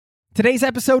Today's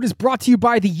episode is brought to you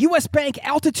by the U.S. Bank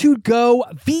Altitude Go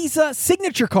Visa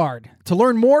Signature Card. To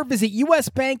learn more, visit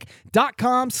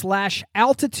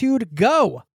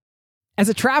usbank.com/altitudego. As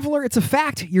a traveler, it's a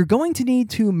fact you're going to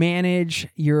need to manage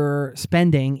your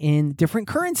spending in different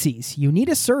currencies. You need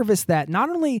a service that not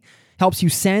only helps you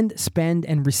send, spend,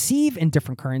 and receive in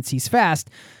different currencies fast,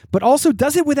 but also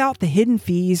does it without the hidden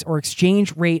fees or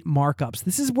exchange rate markups.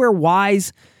 This is where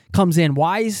Wise comes in.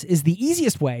 Wise is the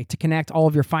easiest way to connect all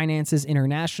of your finances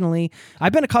internationally.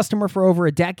 I've been a customer for over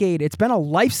a decade. It's been a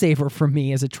lifesaver for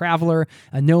me as a traveler,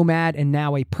 a nomad, and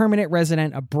now a permanent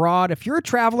resident abroad. If you're a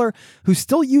traveler who's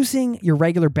still using your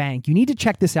regular bank, you need to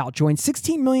check this out. Join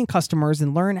 16 million customers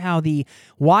and learn how the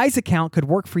Wise account could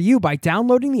work for you by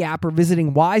downloading the app or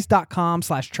visiting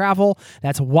wise.com/travel.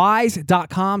 That's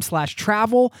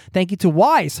wise.com/travel. Thank you to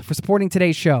Wise for supporting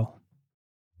today's show.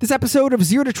 This episode of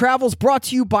Zero to Travel is brought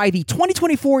to you by the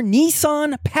 2024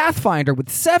 Nissan Pathfinder with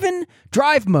 7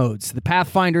 drive modes. The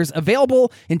Pathfinder's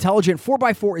available intelligent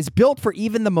 4x4 is built for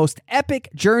even the most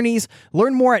epic journeys.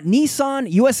 Learn more at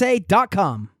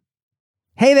nissanusa.com.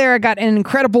 Hey there, I got an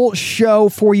incredible show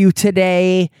for you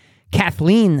today.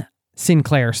 Kathleen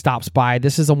Sinclair stops by.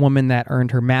 This is a woman that earned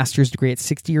her master's degree at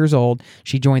 60 years old.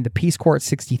 She joined the Peace Corps at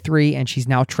 63, and she's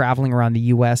now traveling around the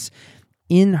U.S.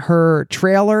 in her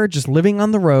trailer, just living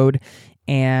on the road,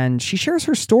 and she shares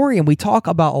her story, and we talk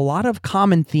about a lot of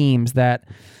common themes that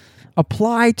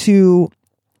apply to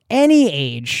any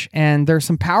age, and there's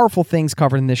some powerful things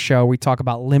covered in this show. We talk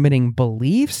about limiting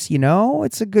beliefs. You know,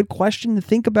 it's a good question to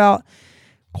think about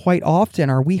quite often.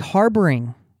 Are we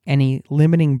harboring any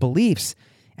limiting beliefs?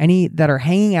 Any that are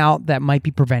hanging out that might be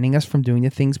preventing us from doing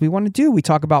the things we want to do? We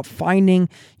talk about finding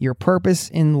your purpose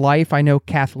in life. I know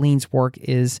Kathleen's work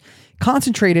is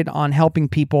concentrated on helping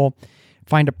people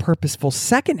find a purposeful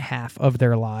second half of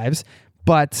their lives.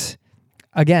 But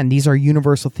again, these are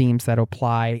universal themes that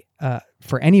apply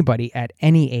for anybody at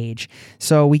any age.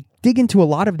 So we dig into a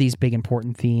lot of these big,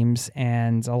 important themes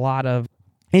and a lot of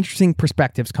interesting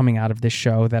perspectives coming out of this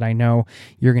show that I know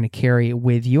you're going to carry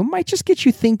with you. It might just get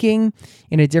you thinking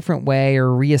in a different way or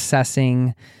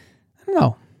reassessing, I don't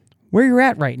know, where you're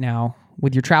at right now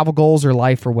with your travel goals or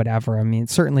life or whatever. I mean, it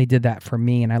certainly did that for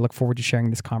me, and I look forward to sharing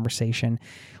this conversation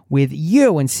with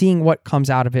you and seeing what comes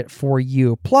out of it for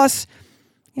you. Plus,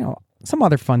 you know, some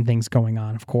other fun things going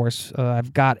on, of course.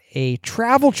 I've got a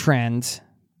travel trend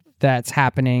that's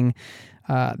happening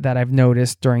that I've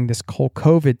noticed during this whole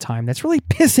COVID time that's really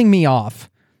pissing me off.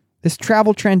 This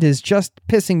travel trend is just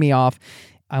pissing me off.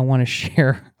 I want to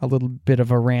share a little bit of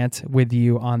a rant with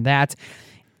you on that.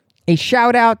 A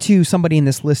shout out to somebody in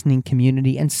this listening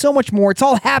community and so much more. It's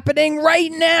all happening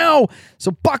right now.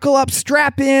 So buckle up,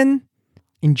 strap in,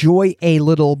 enjoy a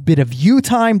little bit of you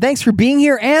time. Thanks for being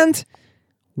here and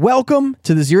welcome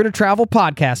to the Zero to Travel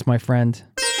podcast, my friend.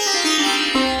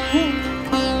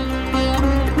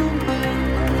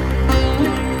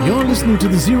 You're listening to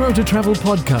the Zero to Travel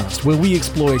podcast, where we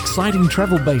explore exciting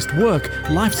travel-based work,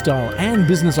 lifestyle, and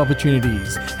business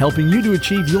opportunities, helping you to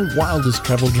achieve your wildest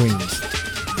travel dreams.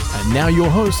 And now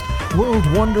your host, world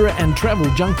wanderer and travel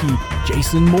junkie,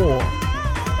 Jason Moore.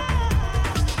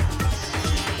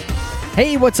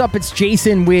 Hey, what's up? It's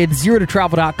Jason with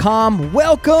ZeroToTravel.com.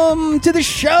 Welcome to the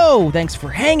show. Thanks for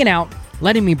hanging out,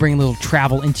 letting me bring a little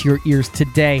travel into your ears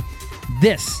today.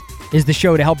 This is the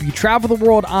show to help you travel the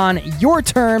world on your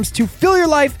terms, to fill your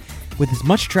life with as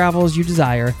much travel as you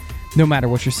desire, no matter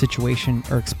what your situation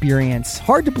or experience.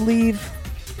 Hard to believe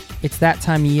it's that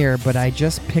time of year, but I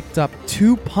just picked up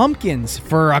 2 pumpkins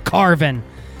for a carving,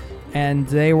 and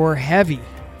they were heavy.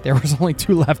 There was only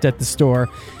 2 left at the store.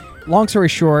 Long story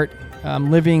short,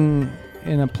 I'm living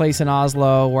in a place in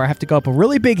Oslo where I have to go up a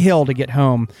really big hill to get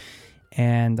home,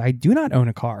 and I do not own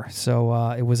a car,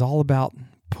 so it was all about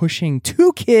pushing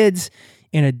 2 kids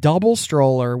in a double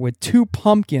stroller with 2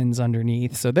 pumpkins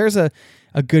underneath. So there's a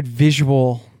good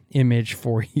visual image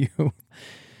for you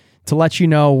to let you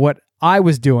know what I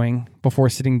was doing before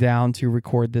sitting down to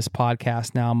record this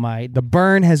podcast. Now the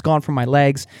burn has gone from my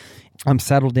legs. I'm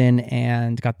settled in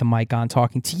and got the mic on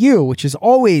talking to you, which is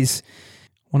always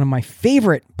one of my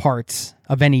favorite parts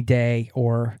of any day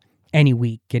or any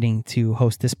week, getting to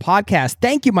host this podcast.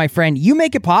 Thank you, my friend. You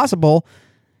make it possible.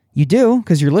 You do,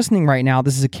 because you're listening right now.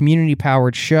 This is a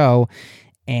community-powered show,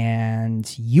 and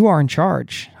you are in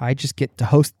charge. I just get to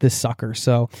host this sucker.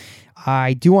 So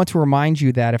I do want to remind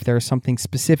you that if there's something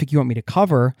specific you want me to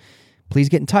cover, please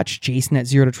get in touch,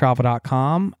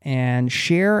 jason@zerototravel.com, and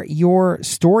share your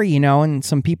story, and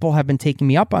some people have been taking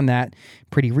me up on that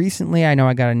pretty recently. I know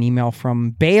I got an email from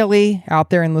Bailey out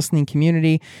there in the listening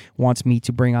community, wants me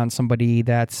to bring on somebody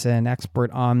that's an expert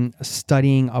on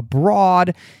studying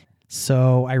abroad.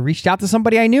 So I reached out to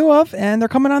somebody I knew of, and they're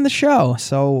coming on the show.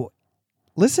 So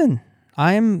listen,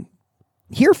 I'm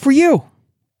here for you.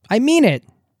 I mean it.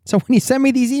 So when you send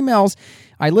me these emails,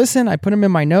 I listen, I put them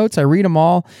in my notes, I read them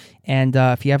all. And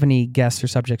if you have any guests or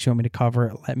subjects you want me to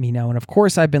cover, let me know. And of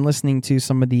course, I've been listening to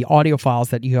some of the audio files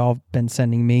that you all have been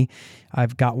sending me.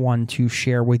 I've got one to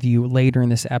share with you later in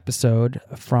this episode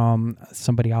from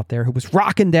somebody out there who was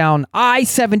rocking down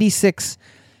I-76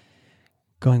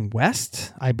 going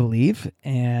west, I believe,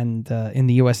 and in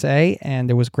the USA.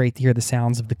 And it was great to hear the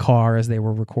sounds of the car as they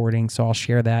were recording. So I'll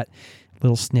share that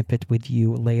little snippet with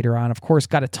you later on. Of course,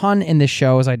 got a ton in this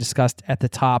show, as I discussed at the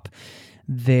top.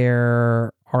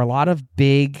 There are a lot of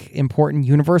big, important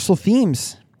universal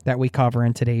themes that we cover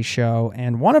in today's show.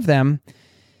 And one of them,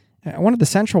 one of the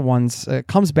central ones,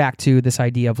 comes back to this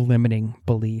idea of limiting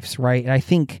beliefs, right? And I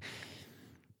think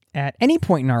at any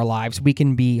point in our lives, we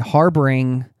can be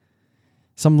harboring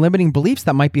some limiting beliefs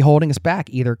that might be holding us back,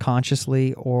 either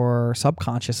consciously or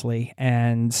subconsciously.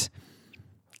 And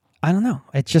I don't know.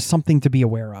 It's just something to be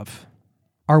aware of.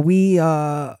 Are we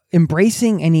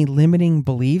embracing any limiting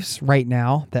beliefs right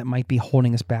now that might be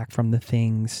holding us back from the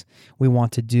things we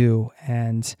want to do?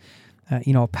 And,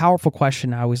 a powerful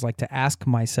question I always like to ask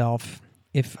myself,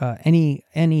 if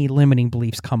any limiting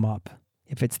beliefs come up,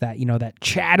 if it's that, that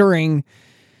chattering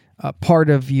part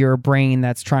of your brain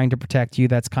that's trying to protect you,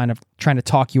 that's kind of trying to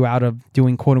talk you out of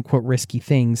doing quote unquote risky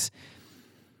things,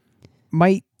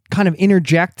 might kind of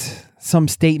interject some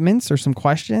statements or some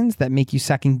questions that make you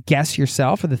second guess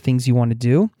yourself or the things you want to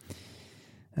do.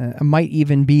 It might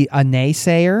even be a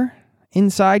naysayer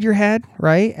inside your head,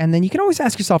 right? And then you can always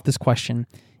ask yourself this question: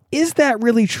 is that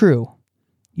really true?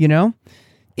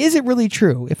 Is it really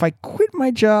true? If I quit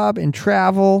my job and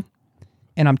travel,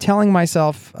 and I'm telling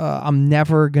myself I'm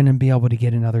never going to be able to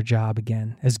get another job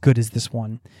again as good as this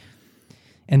one,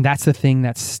 and that's the thing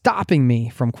that's stopping me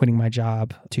from quitting my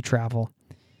job to travel,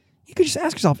 you could just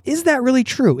ask yourself, is that really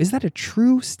true? Is that a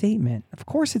true statement? Of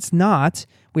course it's not.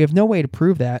 We have no way to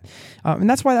prove that. And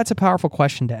that's why that's a powerful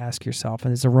question to ask yourself,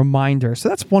 and as a reminder. So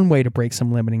that's one way to break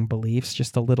some limiting beliefs,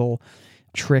 just a little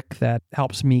trick that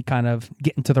helps me kind of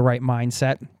get into the right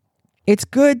mindset. It's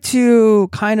good to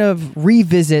kind of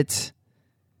revisit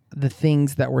the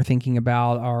things that we're thinking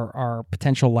about, our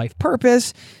potential life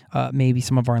purpose, maybe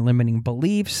some of our limiting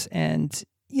beliefs, and,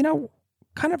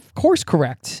 kind of course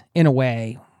correct in a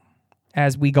way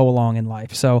as we go along in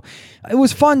life. So it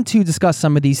was fun to discuss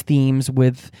some of these themes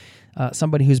with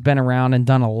somebody who's been around and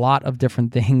done a lot of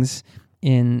different things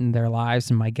in their lives.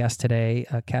 And my guest today,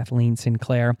 Kathleen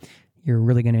Sinclair, you're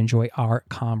really going to enjoy our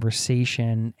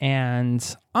conversation. And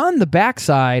on the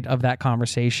backside of that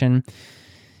conversation,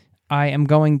 I am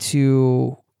going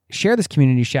to share this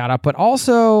community shout out, but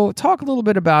also talk a little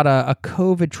bit about a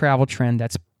COVID travel trend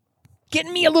that's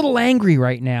getting me a little angry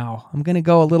right now. I'm going to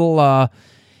go a little off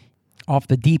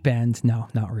the deep end. No,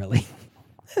 not really.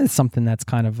 It's something that's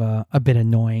kind of a bit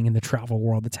annoying in the travel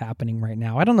world that's happening right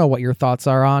now. I don't know what your thoughts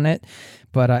are on it,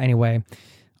 but anyway,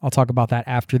 I'll talk about that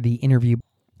after the interview.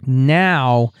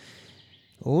 Now,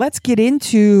 let's get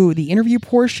into the interview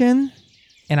portion,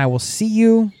 and I will see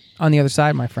you on the other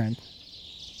side, my friend.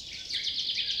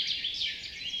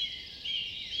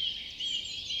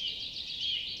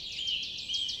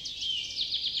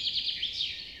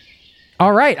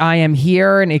 All right, I am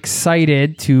here and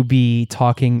excited to be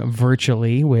talking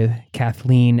virtually with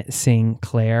Kathleen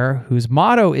Sinclair, whose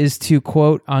motto is to,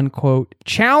 quote unquote,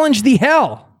 challenge the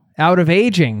hell out of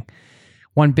aging.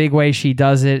 One big way she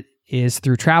does it is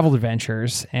through travel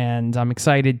adventures, and I'm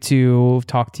excited to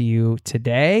talk to you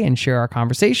today and share our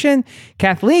conversation.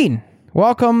 Kathleen,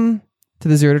 welcome to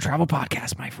the Zero to Travel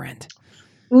podcast, my friend.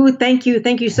 Ooh, thank you.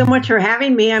 Thank you so much for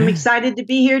having me. I'm excited to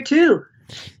be here too.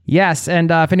 Yes, and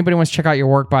if anybody wants to check out your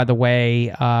work, by the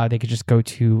way, they could just go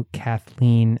to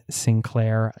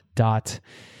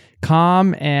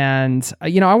KathleenSinclair.com. And,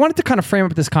 I wanted to kind of frame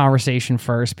up this conversation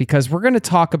first because we're going to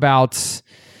talk about,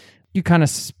 you kind of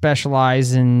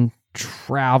specialize in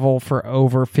travel for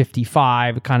over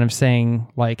 55, kind of saying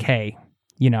like, hey,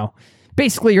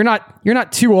 basically you're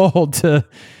not too old to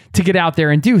get out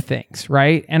there and do things,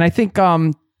 right? And I think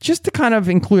just to kind of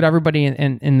include everybody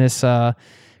in this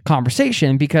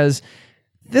conversation, because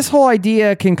this whole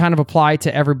idea can kind of apply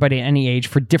to everybody at any age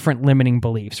for different limiting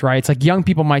beliefs, right? It's like young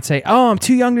people might say, oh, I'm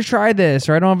too young to try this,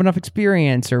 or I don't have enough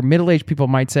experience, or middle-aged people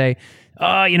might say,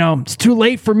 it's too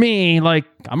late for me. Like,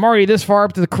 I'm already this far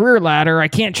up to the career ladder. I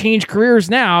can't change careers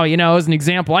now, as an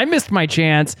example. I missed my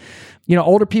chance.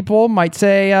 Older people might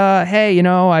say, hey,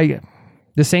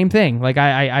 the same thing. Like,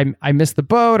 I missed the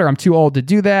boat, or I'm too old to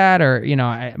do that, or,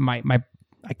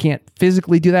 I I can't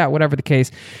physically do that, whatever the case.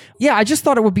 Yeah, I just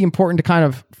thought it would be important to kind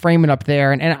of frame it up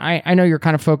there. And I know you're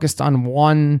kind of focused on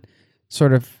one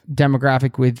sort of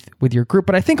demographic with your group,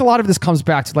 but I think a lot of this comes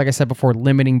back to, like I said before,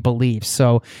 limiting beliefs.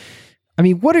 So, I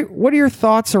mean, what are your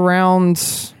thoughts around,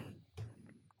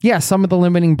 some of the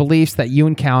limiting beliefs that you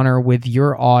encounter with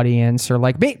your audience, or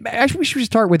like, actually we should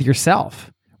start with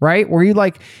yourself, right? Were you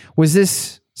like, was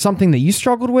this something that you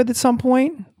struggled with at some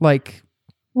point? Like,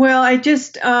 well, I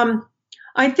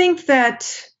think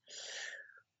that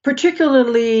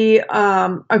particularly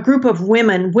a group of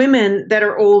women that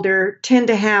are older tend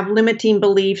to have limiting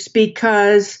beliefs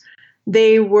because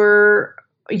they were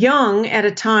young at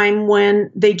a time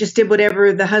when they just did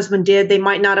whatever the husband did. They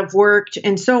might not have worked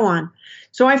and so on.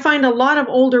 So I find a lot of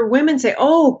older women say,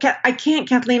 oh, I can't,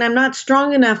 Kathleen, I'm not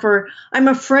strong enough, or I'm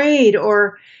afraid,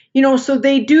 or, so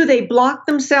they block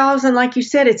themselves. And like you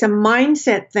said, it's a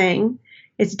mindset thing.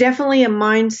 It's definitely a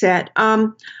mindset.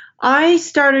 I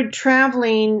started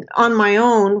traveling on my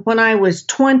own when I was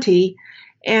 20.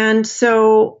 And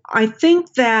so I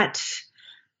think that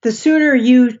the sooner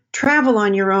you travel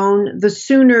on your own, the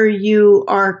sooner you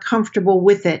are comfortable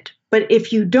with it. But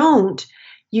if you don't,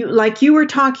 like you were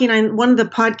talking on one of the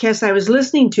podcasts I was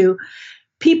listening to,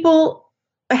 people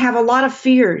have a lot of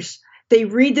fears. They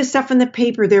read the stuff in the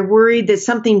paper. They're worried that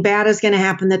something bad is going to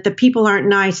happen, that the people aren't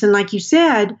nice. And like you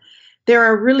said, there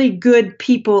are really good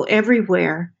people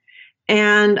everywhere.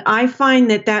 And I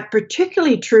find that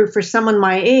particularly true for someone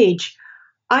my age.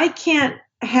 I can't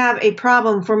have a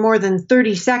problem for more than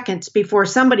 30 seconds before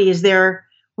somebody is there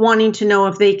wanting to know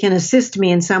if they can assist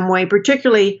me in some way.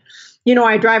 Particularly,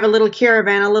 I drive a little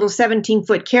caravan, a little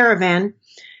 17-foot caravan.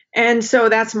 And so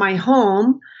that's my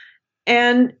home.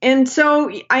 And so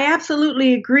I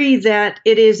absolutely agree that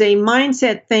it is a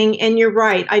mindset thing. And you're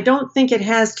right. I don't think it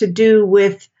has to do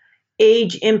with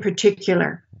age in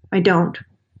particular. I don't.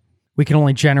 We can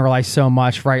only generalize so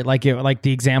much, right? Like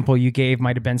the example you gave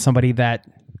might have been somebody that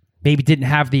maybe didn't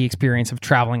have the experience of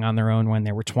traveling on their own when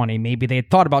they were 20. Maybe they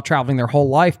had thought about traveling their whole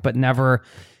life, but never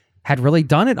had really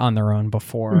done it on their own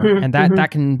before. Mm-hmm, and that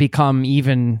can become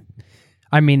even,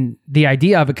 the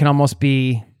idea of it can almost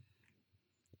be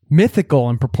mythical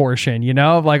in proportion,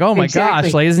 like, oh my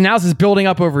gosh, like this is building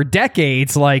up over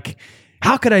decades. Like,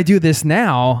 how could I do this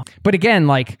now? But again,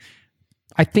 like,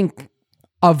 I think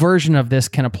a version of this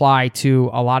can apply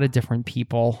to a lot of different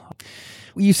people.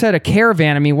 You said a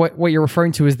caravan. What you're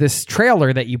referring to is this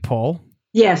trailer that you pull.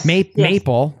 Yes. Yes.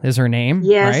 Maple is her name.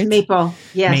 Yes, right? Maple.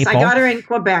 Yes, Maple. I got her in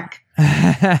Quebec.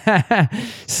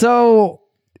 So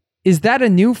is that a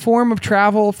new form of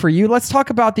travel for you? Let's talk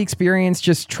about the experience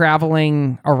just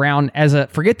traveling around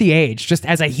forget the age, just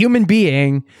as a human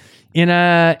being in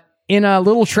a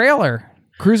little trailer,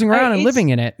 cruising around and living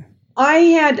in it.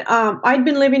 I'd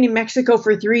been living in Mexico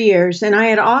for 3 years, and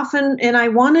I'd often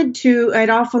wanted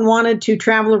to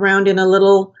travel around in a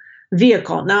little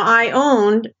vehicle. Now, I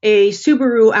owned a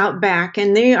Subaru Outback,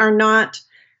 and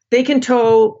they can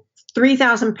tow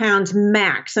 3,000 pounds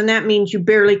max, and that means you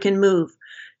barely can move.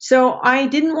 So I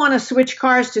didn't want to switch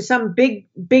cars to some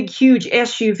big, huge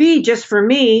SUV just for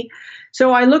me.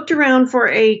 So I looked around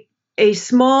for a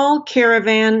small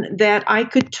caravan that I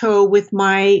could tow with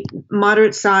my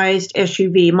moderate-sized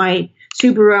SUV, my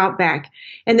Subaru Outback.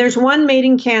 And there's one made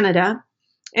in Canada,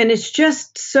 and it's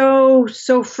just so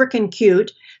freaking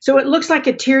cute. So it looks like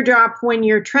a teardrop when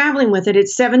you're traveling with it.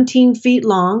 It's 17 feet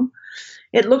long.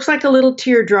 It looks like a little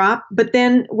teardrop, but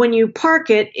then when you park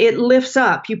it, it lifts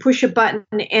up. You push a button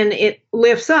and it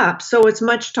lifts up, so it's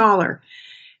much taller.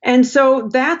 And so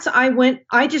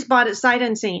I just bought it sight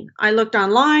unseen. I looked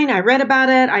online, I read about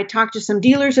it, I talked to some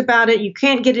dealers about it. You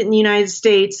can't get it in the United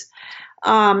States.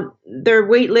 Their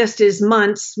wait list is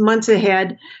months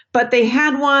ahead, but they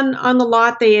had one on the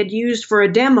lot they had used for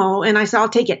a demo, and I said, I'll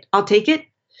take it.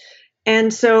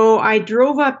 And so I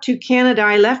drove up to Canada.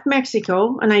 I left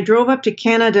Mexico, and I drove up to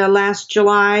Canada last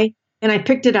July, and I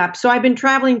picked it up. So I've been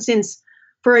traveling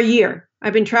for a year.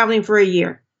 I've been traveling for a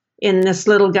year in this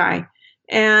little guy.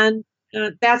 And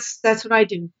that's what I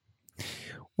do.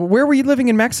 Where were you living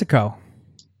in Mexico?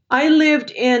 I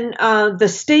lived in the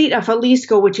state of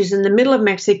Jalisco, which is in the middle of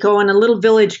Mexico, in a little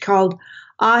village called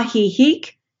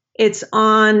Ajijic. It's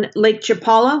on Lake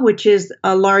Chapala, which is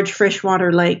a large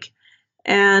freshwater lake.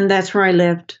 And that's where I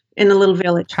lived, in a little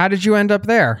village. How did you end up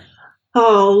there?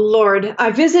 Oh, Lord.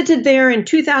 I visited there in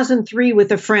 2003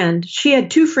 with a friend. She had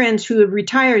two friends who had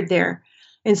retired there.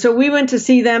 And so we went to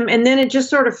see them, and then it just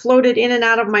sort of floated in and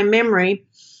out of my memory.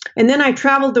 And then I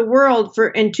traveled the world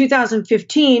in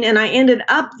 2015, and I ended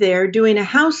up there doing a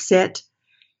house sit.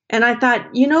 And I thought,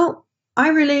 I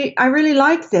really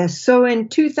like this. So in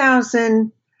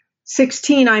 2016,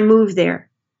 16, I moved there,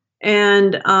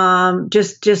 and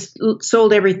just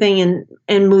sold everything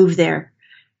and moved there,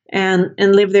 and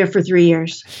lived there for 3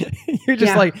 years. You're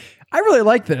just like, I really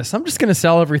like this. I'm just going to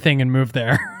sell everything and move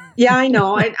there. Yeah, I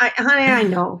know. Honey, I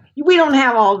know. We don't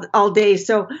have all day,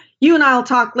 so you and I'll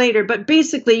talk later. But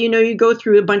basically, you go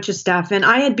through a bunch of stuff, and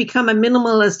I had become a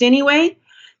minimalist anyway,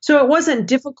 so it wasn't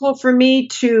difficult for me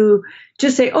to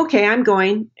just say, okay, I'm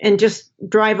going, and just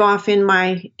drive off in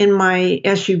my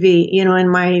SUV, in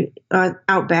my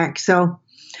Outback. So,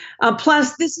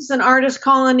 plus this is an artist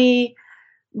colony.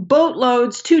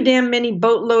 Boatloads, too damn many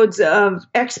boatloads of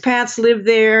expats live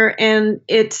there, and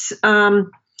it's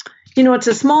it's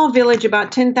a small village,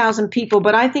 about 10,000 people,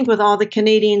 but I think with all the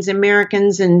Canadians,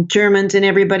 Americans, and Germans and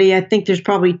everybody, I think there's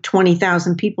probably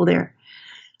 20,000 people there.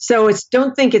 So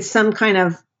don't think it's some kind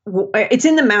of, it's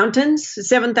in the mountains,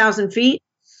 7,000 feet,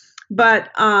 but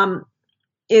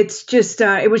it's just,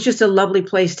 it was just a lovely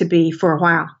place to be for a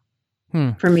while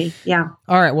for me. Yeah.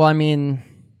 All right. Well, I mean,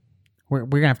 we're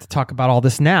going to have to talk about all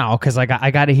this now, because I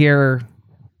got to hear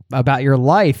about your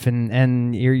life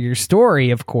and your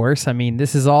story, of course. I mean,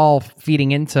 this is all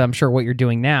feeding into, I'm sure, what you're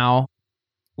doing now.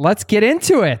 Let's get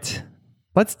into it.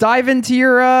 Let's dive into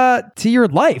your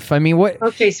life. I mean, what?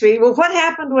 Okay, sweetie. Well, what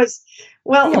happened was,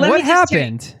 what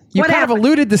happened? You kind of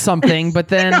alluded to something, but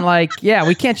then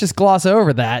we can't just gloss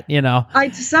over that, I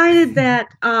decided that,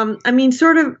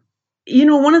 sort of,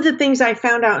 one of the things I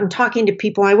found out in talking to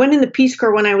people, I went in the Peace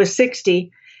Corps when I was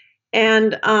 60,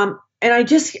 and I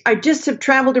just have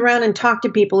traveled around and talked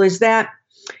to people, is that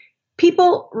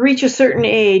people reach a certain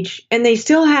age and they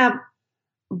still have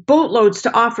boatloads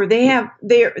to offer. They've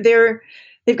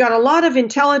got a lot of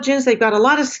intelligence, they've got a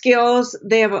lot of skills,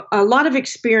 they have a lot of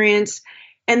experience,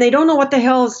 and they don't know what the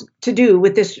hell's to do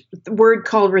with this word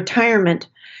called retirement.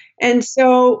 And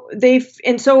so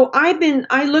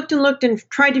I looked and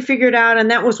tried to figure it out,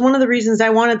 and that was one of the reasons I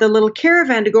wanted the little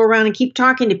caravan to go around and keep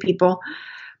talking to people.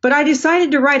 But I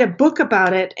decided to write a book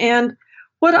about it. And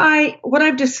what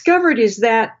I've discovered is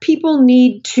that people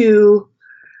need to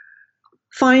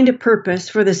find a purpose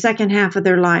for the second half of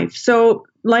their life. So,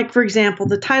 like, for example,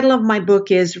 the title of my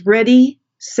book is Ready,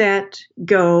 Set,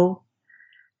 Go: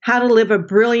 How to Live a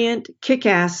Brilliant,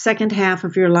 Kick-Ass Second Half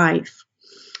of Your Life.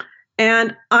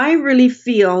 And I really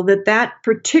feel that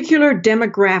particular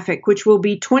demographic, which will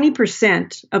be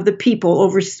 20% of the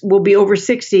people will be over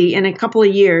 60 in a couple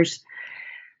of years,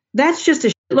 that's just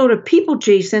a shitload of people,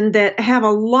 Jason, that have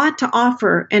a lot to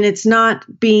offer, and it's not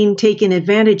being taken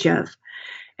advantage of.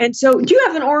 And so, do you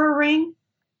have an Oura ring?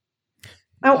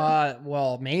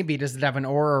 Well, maybe. Does it have an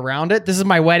aura around it? This is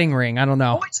my wedding ring. I don't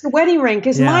know. Oh, it's the wedding ring,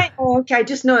 because mine. Oh, okay. I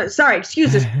just know it. Sorry,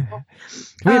 excuse us.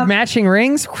 We have matching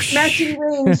rings. Matching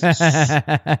rings.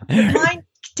 Mine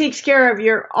takes care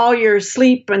of all your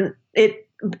sleep, and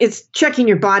it's checking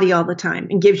your body all the time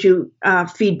and gives you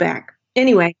feedback.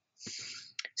 Anyway.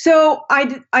 So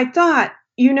I thought,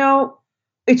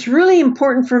 it's really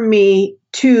important for me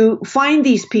to find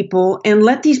these people and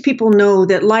let these people know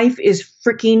that life is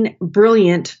freaking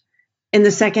brilliant in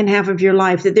the second half of your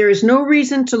life, that there is no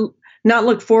reason to not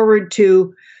look forward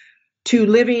to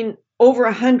living over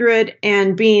 100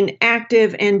 and being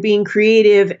active and being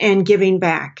creative and giving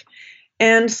back.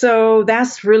 And so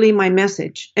that's really my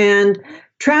message. And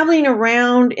traveling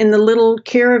around in the little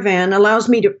caravan allows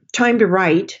me time to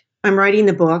write. I'm writing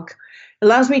the book. It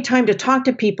allows me time to talk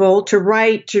to people, to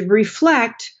write, to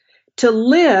reflect, to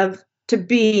live, to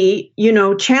be,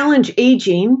 challenge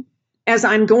aging as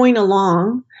I'm going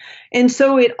along. And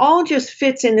so it all just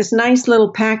fits in this nice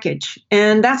little package.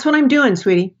 And that's what I'm doing,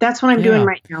 sweetie. That's what I'm doing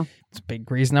right now. It's a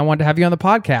big reason I wanted to have you on the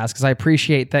podcast, because I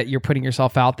appreciate that you're putting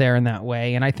yourself out there in that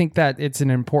way. And I think that it's an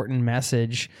important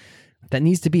message that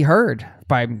needs to be heard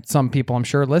by some people, I'm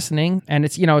sure, listening. And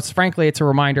it's a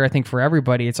reminder, I think, for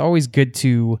everybody. It's always good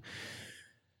to,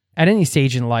 at any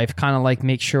stage in life, kind of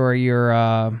make sure you're,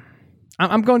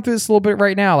 I'm going through this a little bit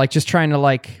right now, just trying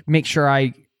to make sure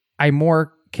I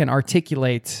more can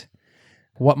articulate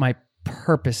what my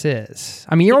purpose is.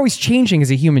 I mean, you're always changing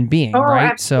as a human being,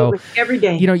 right? Absolutely. So every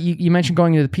day, you mentioned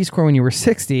going to the Peace Corps when you were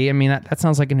 60. I mean, that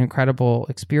sounds like an incredible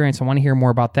experience. I want to hear more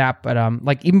about that. But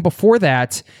even before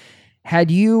that,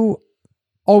 had you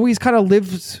always kind of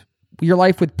lived your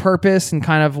life with purpose and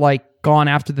kind of gone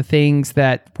after the things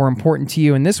that were important to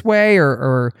you in this way,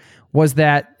 or is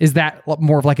that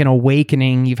more of an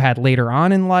awakening you've had later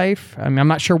on in life? I mean, I'm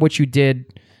not sure what you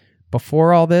did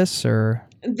before all this, or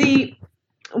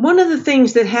one of the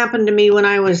things that happened to me when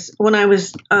I was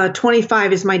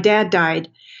 25 is my dad died,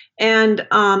 and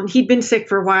he'd been sick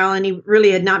for a while, and he really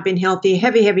had not been healthy,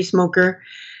 heavy smoker.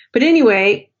 But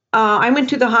anyway, I went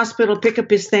to the hospital to pick up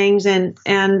his things, and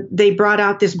they brought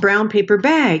out this brown paper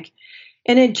bag.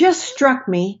 And it just struck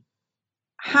me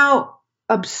how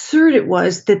absurd it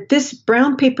was that this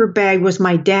brown paper bag was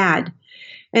my dad.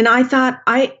 And I thought,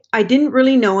 I didn't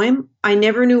really know him. I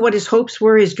never knew what his hopes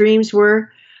were, his dreams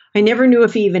were. I never knew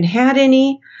if he even had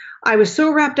any. I was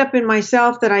so wrapped up in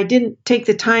myself that I didn't take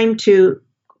the time to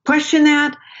question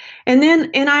that.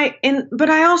 But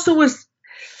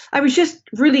I was just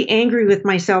really angry with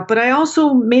myself. But I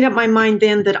also made up my mind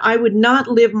then that I would not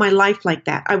live my life like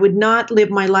that. I would not live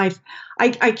my life.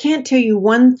 I can't tell you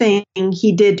one thing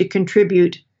he did to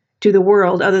contribute to the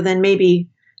world other than maybe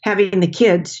having the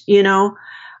kids, you know.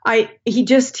 He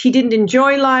didn't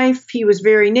enjoy life. He was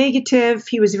very negative.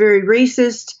 He was very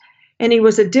racist, and he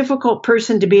was a difficult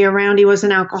person to be around. He was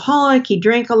an alcoholic. He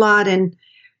drank a lot and,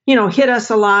 hit us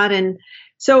a lot. And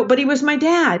so, but he was my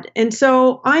dad. And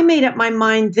so I made up my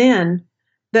mind then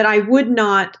that I would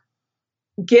not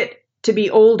get to be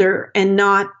older and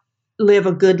not live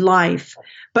a good life.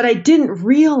 But I didn't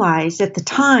realize at the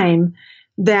time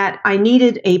that I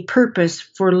needed a purpose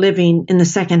for living in the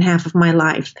second half of my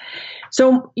life.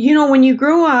 So, when you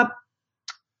grow up,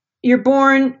 you're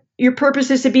born, your purpose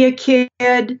is to be a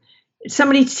kid.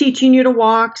 Somebody's teaching you to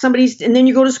walk, and then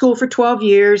you go to school for 12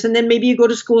 years, and then maybe you go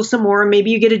to school some more,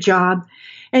 maybe you get a job,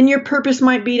 and your purpose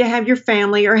might be to have your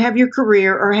family or have your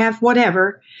career or have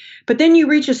whatever. But then you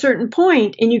reach a certain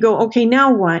point and you go, okay,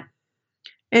 now what?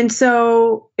 And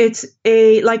so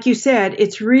like you said,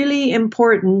 it's really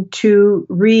important to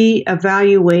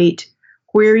reevaluate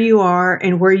where you are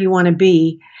and where you want to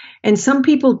be. And some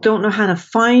people don't know how to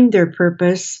find their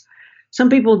purpose. Some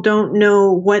people don't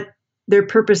know what their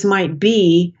purpose might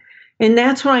be. And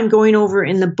that's what I'm going over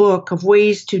in the book, of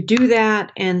ways to do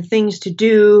that and things to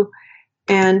do.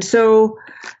 And so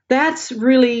that's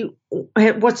really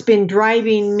what's been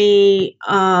driving me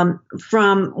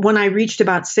from when I reached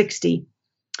about 60.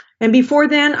 And before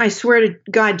then, I swear to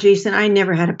God, Jason, I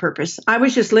never had a purpose. I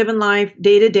was just living life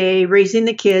day to day, raising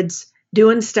the kids,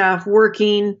 doing stuff,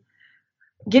 working,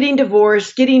 getting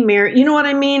divorced, getting married. You know what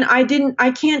I mean? I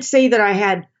can't say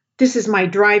that this is my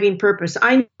driving purpose.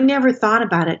 I never thought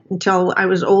about it until I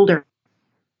was older.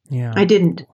 Yeah. I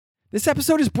didn't. This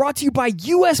episode is brought to you by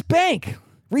U.S. Bank.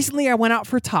 Recently, I went out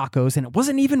for tacos, and it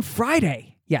wasn't even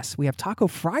Friday. Yes, we have Taco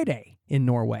Friday in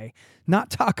Norway, not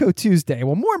Taco Tuesday.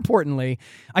 Well, more importantly,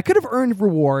 I could have earned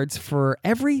rewards for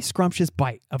every scrumptious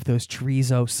bite of those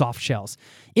chorizo soft shells.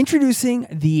 Introducing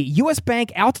the U.S.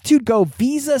 Bank Altitude Go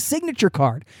Visa Signature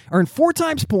Card. Earn 4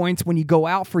 times points when you go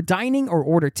out for dining or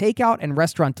order takeout and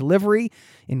restaurant delivery,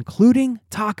 including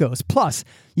tacos. Plus,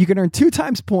 you can earn 2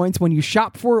 times points when you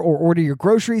shop for or order your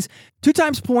groceries, 2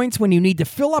 times points when you need to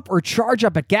fill up or charge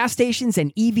up at gas stations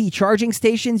and EV charging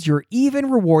stations. You're even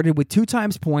rewarded with 2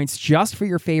 times points just for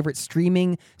your favorite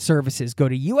streaming services. Go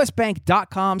to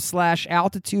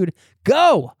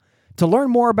usbank.com/altitude-go to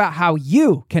learn more about how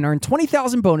you can earn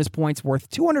 20,000 bonus points worth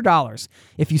 $200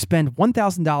 if you spend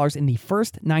 $1,000 in the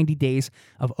first 90 days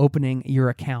of opening your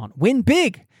account. Win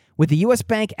big with the U.S.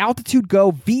 Bank Altitude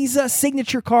Go Visa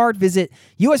Signature Card. Visit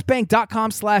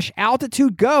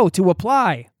usbank.com/altitude-go to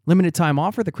apply. Limited time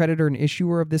offer. The creditor and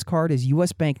issuer of this card is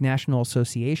U.S. Bank National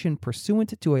Association,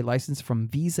 pursuant to a license from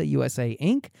Visa USA,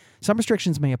 Inc. Some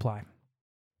restrictions may apply.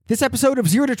 This episode of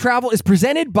Zero to Travel is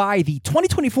presented by the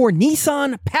 2024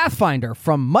 Nissan Pathfinder.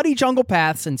 From muddy jungle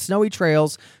paths and snowy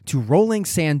trails to rolling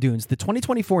sand dunes, the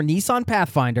 2024 Nissan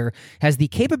Pathfinder has the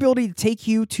capability to take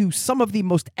you to some of the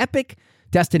most epic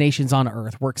destinations on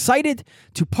Earth. We're excited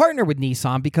to partner with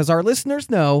Nissan because our listeners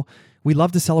know we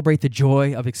love to celebrate the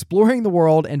joy of exploring the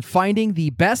world and finding the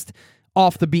best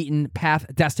off-the-beaten-path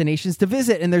destinations to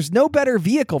visit. And there's no better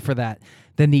vehicle for that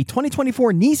than the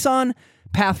 2024 Nissan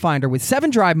Pathfinder. With 7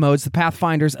 drive modes, the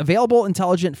Pathfinder's available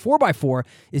intelligent 4x4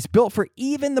 is built for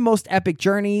even the most epic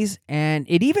journeys, and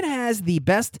it even has the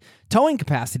best towing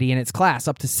capacity in its class,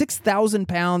 up to 6,000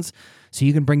 pounds, so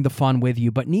you can bring the fun with you.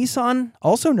 But Nissan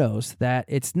also knows that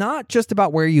it's not just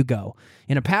about where you go.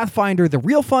 In a Pathfinder, the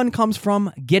real fun comes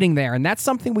from getting there, and that's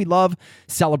something we love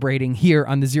celebrating here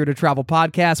on the Zero to Travel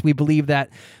podcast. We believe that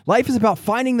life is about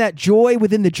finding that joy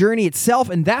within the journey itself,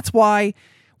 and that's why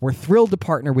we're thrilled to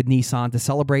partner with Nissan to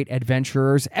celebrate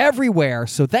adventurers everywhere.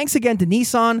 So thanks again to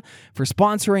Nissan for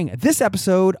sponsoring this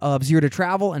episode of Zero to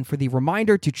Travel and for the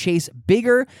reminder to chase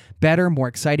bigger, better, more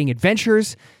exciting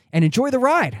adventures and enjoy the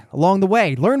ride along the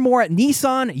way. Learn more at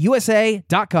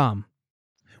nissanusa.com.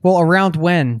 Well, around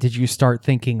when did you start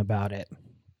thinking about it?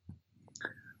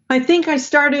 I think I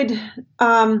started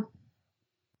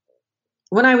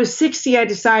when I was 60, I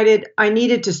decided I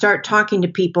needed to start talking to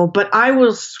people. But I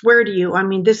will swear to you, I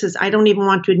mean, I don't even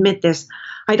want to admit this.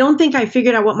 I don't think I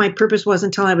figured out what my purpose was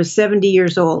until I was 70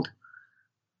 years old.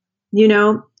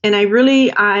 And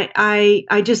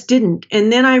I just didn't.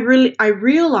 And then I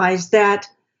realized that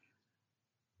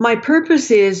my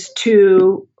purpose is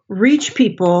to reach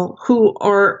people who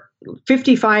are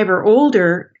 55 or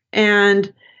older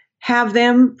and have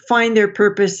them find their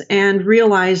purpose and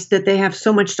realize that they have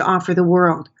so much to offer the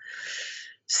world.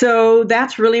 So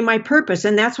that's really my purpose.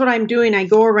 And that's what I'm doing. I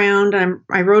go around,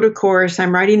 I wrote a course,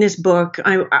 I'm writing this book.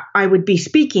 I would be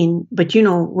speaking, but you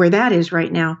know where that is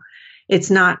right now.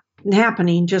 It's not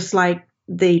happening, just like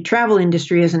the travel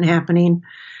industry isn't happening.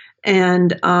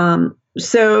 And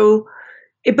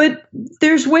but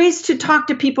there's ways to talk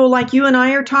to people like you and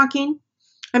I are talking.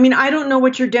 I mean, I don't know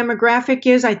what your demographic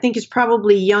is. I think it's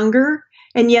probably younger,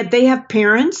 and yet they have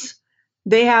parents.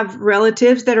 They have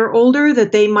relatives that are older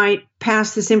that they might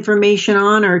pass this information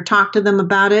on or talk to them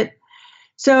about it.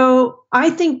 So I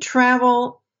think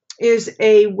travel is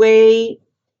a way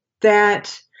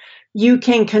that you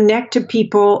can connect to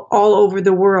people all over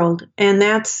the world. And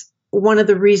that's one of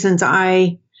the reasons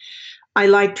I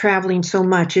like traveling so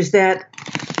much, is that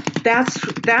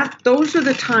those are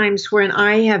the times when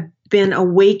I have been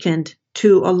awakened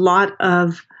to a lot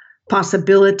of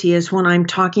possibility, is when I'm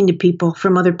talking to people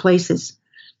from other places.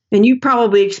 And you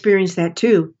probably experienced that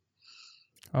too.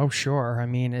 Oh, sure. I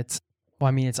mean, it's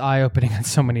eye-opening on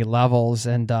so many levels.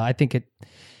 And I think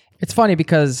it's funny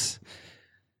because,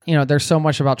 there's so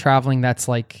much about traveling that's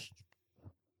like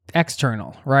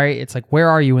external, right? It's like, where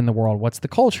are you in the world? What's the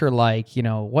culture like?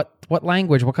 What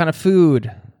language, what kind of food,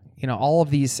 all of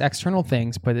these external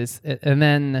things. But and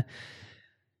then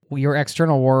your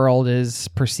external world is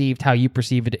perceived how you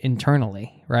perceive it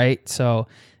internally, right? So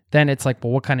then it's like,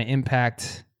 well, what kind of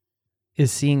impact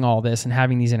is seeing all this and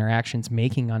having these interactions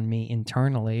making on me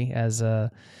internally as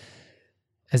a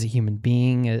human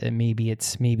being? Maybe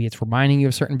it's reminding you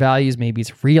of certain values. Maybe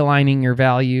it's realigning your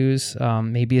values.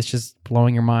 Maybe it's just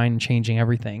blowing your mind and changing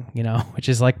everything, which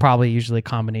is like probably usually a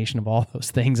combination of all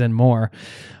those things and more.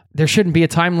 There shouldn't be a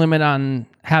time limit on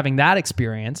having that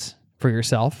experience for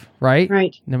yourself, right?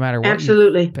 Right. No matter what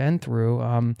Absolutely. you've been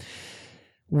through.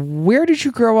 Where did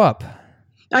you grow up?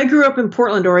 I grew up in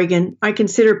Portland, Oregon. I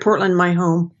consider Portland my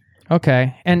home.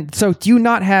 Okay. And so do you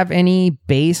not have any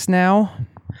base now?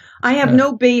 I have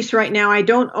no base right now. I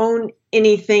don't own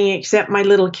anything except my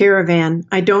little caravan.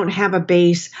 I don't have a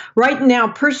base. Right now,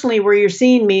 personally, where you're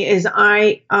seeing me is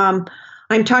I'm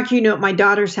talking at my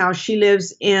daughter's house. She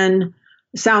lives in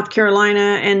South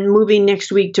Carolina and moving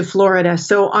next week to Florida.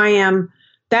 So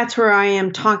that's where I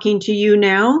am talking to you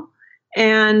now.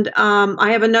 And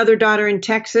I have another daughter in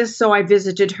Texas, so I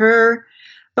visited her.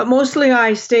 But mostly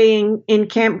I stay in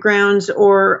campgrounds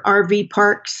or RV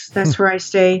parks. That's where I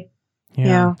stay.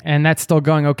 Yeah. And that's still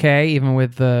going okay, even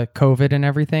with the COVID and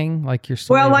everything? Like you're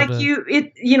still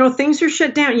things are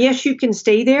shut down. Yes, you can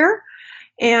stay there.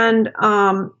 And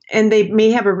they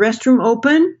may have a restroom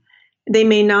open. They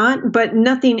may not, but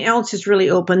nothing else is really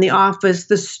open. The office,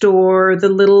 the store, the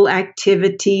little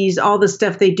activities, all the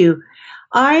stuff they do.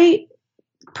 I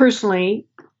personally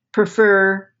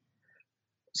prefer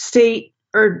state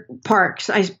or parks.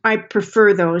 I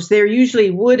prefer those. They're usually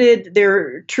wooded.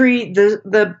 They're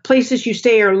the places you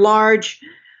stay are large.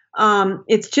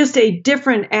 It's just a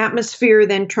different atmosphere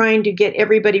than trying to get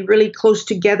everybody really close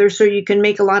together so you can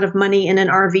make a lot of money in an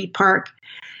RV park.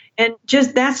 And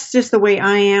that's just the way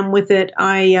I am with it.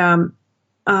 I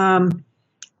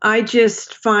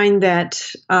just find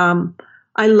that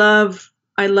I love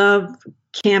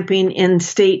camping in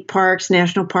state parks,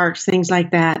 national parks, things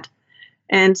like that.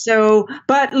 And so,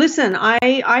 but listen,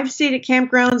 I've stayed at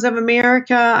Campgrounds of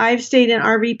America. I've stayed in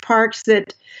RV parks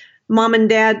that mom and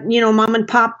dad, mom and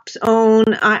pops own.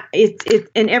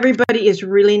 And everybody is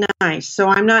really nice. So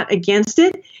I'm not against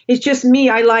it. It's just me.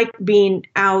 I like being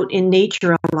out in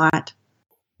nature a lot.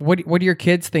 What do your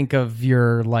kids think of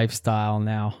your lifestyle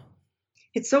now?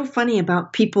 It's so funny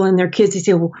about people and their kids. They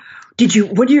say, well,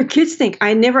 what do your kids think?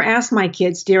 I never ask my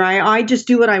kids, dear. I just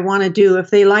do what I want to do.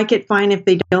 If they like it, fine. If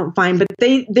they don't, fine. But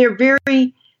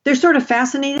they're sort of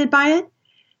fascinated by it.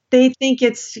 They think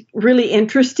it's really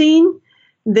interesting.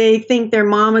 They think their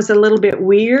mom is a little bit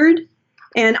weird.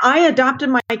 And I adopted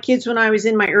my kids when I was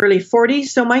in my early 40s.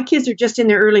 So my kids are just in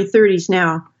their early 30s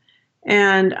now.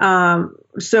 And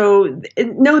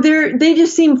they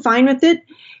just seem fine with it.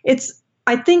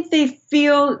 I think they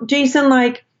feel, Jason,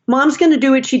 like mom's going to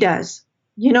do what she does.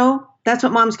 That's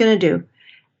what mom's going to do.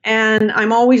 And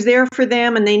I'm always there for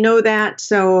them and they know that.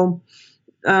 So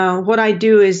what I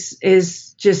do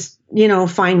is just,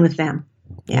 fine with them.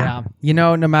 Yeah.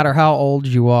 No matter how old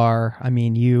you are, I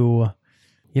mean,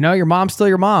 your mom's still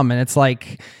your mom, and it's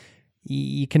like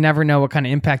you can never know what kind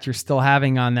of impact you're still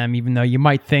having on them, even though you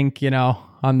might think,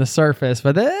 on the surface,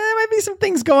 but there might be some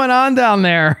things going on down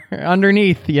there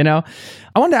underneath,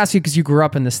 I wanted to ask you, because you grew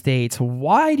up in the States,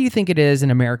 why do you think it is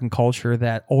in American culture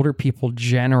that older people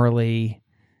generally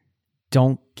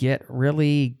don't get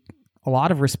really a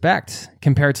lot of respect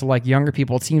compared to like younger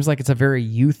people? It seems like it's a very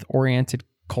youth-oriented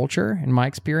culture in my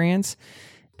experience.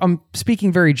 I'm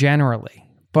speaking very generally,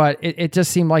 but it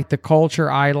just seemed like the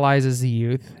culture idolizes the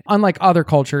youth, unlike other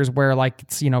cultures where like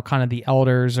it's, kind of the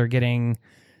elders are getting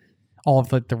all of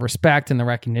the respect and the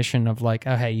recognition of like,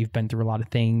 oh, hey, you've been through a lot of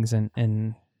things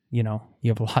and you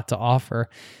have a lot to offer,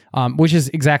 which is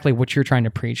exactly what you're trying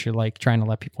to preach. You're like trying to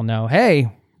let people know,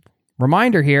 hey,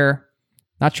 reminder here,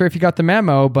 not sure if you got the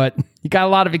memo, but you got a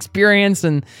lot of experience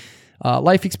and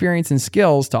life experience and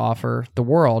skills to offer the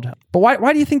world. But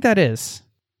why do you think that is?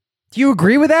 Do you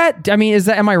agree with that? I mean,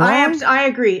 am I wrong? I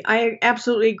agree. I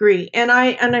absolutely agree. And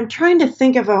I'm trying to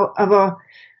think of a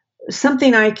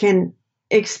something I can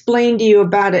explain to you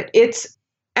about it. It's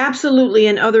absolutely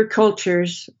in other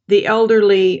cultures, the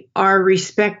elderly are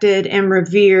respected and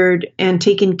revered and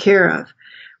taken care of,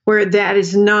 where that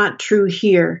is not true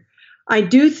here. I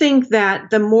do think that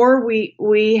the more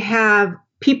we have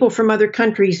people from other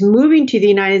countries moving to the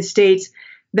United States,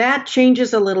 that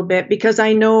changes a little bit, because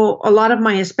I know a lot of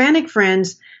my Hispanic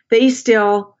friends, they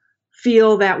still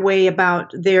feel that way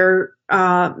about their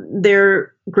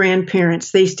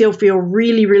grandparents. They still feel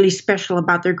really, really special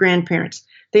about their grandparents.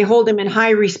 They hold them in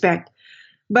high respect.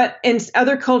 But in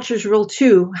other cultures will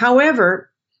too.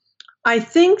 However, I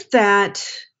think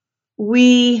it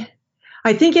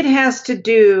has to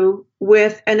do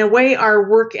with, in a way, our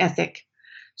work ethic.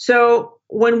 So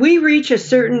when we reach a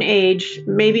certain age,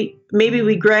 maybe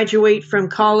we graduate from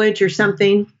college or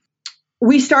something,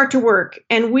 we start to work,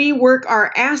 and we work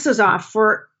our asses off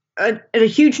for a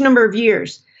huge number of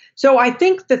years. So I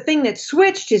think the thing that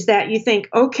switched is that you think,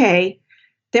 okay,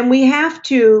 then we have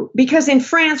to, because in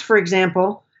France, for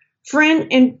example,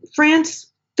 in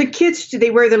France, the kids,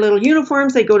 they wear their little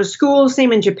uniforms, they go to school,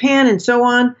 same in Japan and so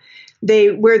on.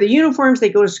 They wear the uniforms, they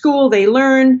go to school, they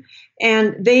learn,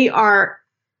 and they are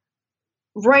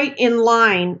right in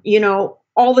line,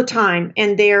 all the time,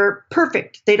 and they're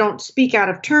perfect. They don't speak out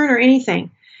of turn or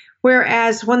anything.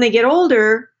 Whereas when they get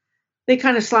older, they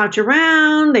kind of slouch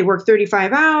around, they work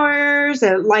 35 hours,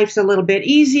 life's a little bit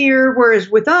easier. Whereas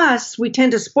with us, we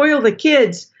tend to spoil the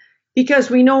kids because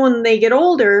we know when they get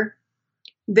older,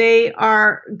 they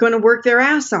are going to work their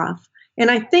ass off.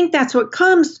 And I think that's what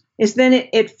comes, is then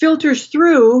it filters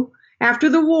through. After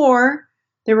the war,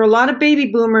 there were a lot of baby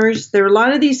boomers, there were a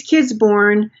lot of these kids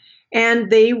born,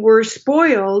 and they were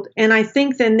spoiled. And I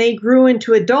think then they grew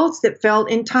into adults that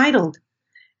felt entitled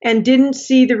and didn't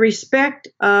see the respect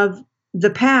of the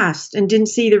past and didn't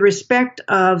see the respect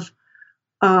of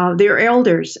their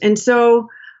elders. And so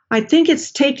I think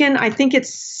it's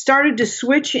started to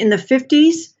switch in the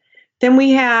 50s. Then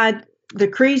we had the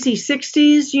crazy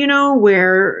 60s,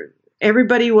 where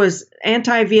everybody was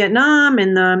anti-Vietnam,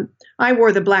 and I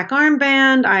wore the black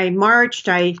armband. I marched.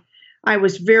 I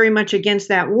was very much against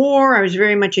that war. I was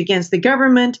very much against the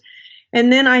government. And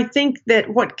then I think that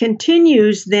what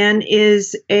continues then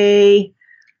is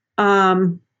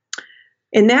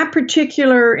in the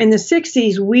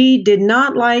 60s, we did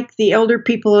not like the elder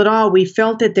people at all. We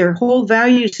felt that their whole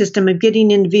value system of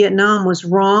getting into Vietnam was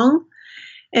wrong.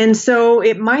 And so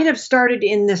it might have started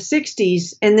in the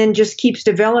 60s and then just keeps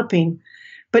developing.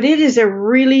 But it is a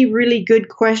really, really good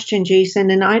question, Jason.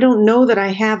 And I don't know that I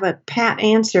have a pat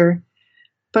answer,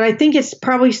 but I think it's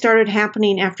probably started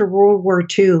happening after World War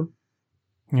II.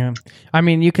 Yeah. I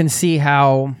mean, you can see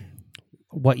how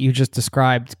what you just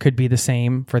described could be the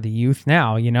same for the youth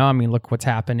now, I mean, look what's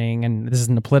happening, and this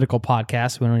isn't a political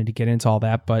podcast. We don't need to get into all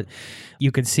that, but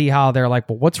you could see how they're like,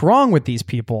 well, what's wrong with these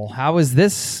people? How is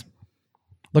this?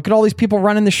 Look at all these people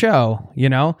running the show,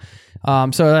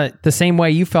 So the same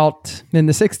way you felt in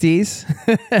the 60s,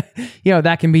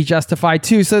 that can be justified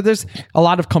too. So there's a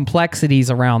lot of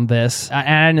complexities around this.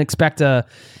 I didn't expect a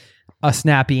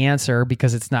snappy answer,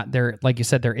 because it's not there. Like you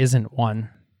said, there isn't one.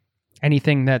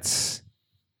 Anything that's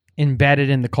embedded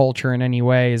in the culture in any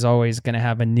way is always going to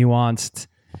have a nuanced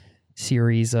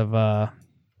series of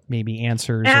maybe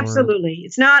answers. Absolutely.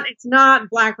 It's not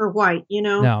black or white,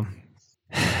 No.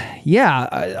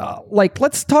 Yeah.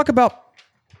 Let's talk about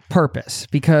purpose,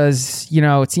 because,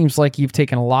 it seems like you've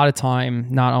taken a lot of time,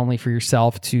 not only for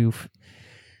yourself to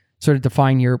sort of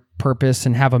define your purpose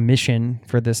and have a mission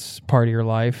for this part of your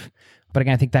life, but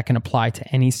again, I think that can apply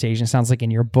to any stage. And it sounds like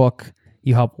in your book,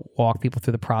 you help walk people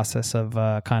through the process of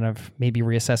kind of maybe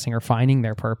reassessing or finding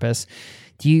their purpose.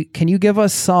 Can you give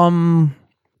us some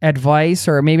advice,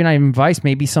 or maybe not even advice,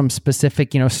 maybe some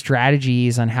specific,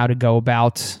 strategies on how to go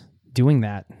about doing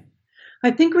that? I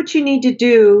think what you need to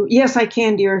do, yes, I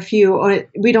can, dear, a few.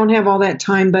 We don't have all that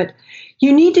time, but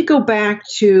you need to go back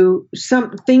to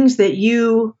some things that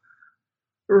you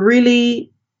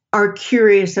really are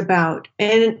curious about.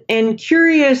 And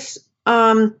curious,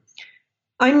 I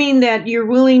mean that you're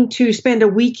willing to spend a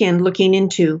weekend looking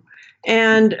into.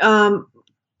 And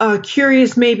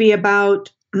curious maybe about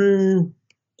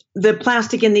the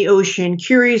plastic in the ocean,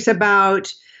 curious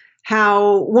about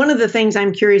how one of the things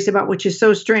I'm curious about, which is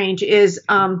so strange, is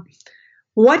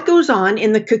what goes on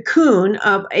in the cocoon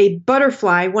of a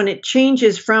butterfly when it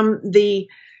changes from the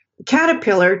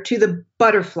caterpillar to the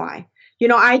butterfly.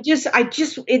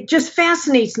 It just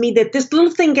fascinates me that this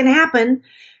little thing can happen,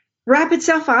 wrap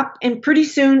itself up, and pretty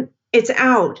soon it's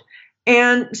out.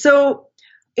 And so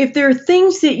if there are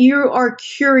things that you are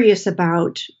curious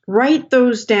about, write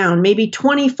those down, maybe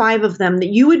 25 of them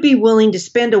that you would be willing to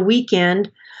spend a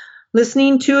weekend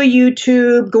listening to a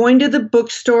YouTube, going to the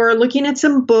bookstore, looking at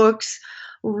some books,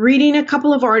 reading a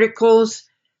couple of articles,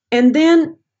 and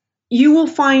then you will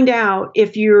find out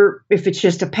if it's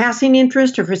just a passing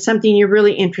interest or if it's something you're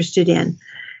really interested in.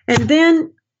 And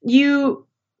then you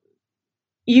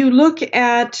look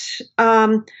at,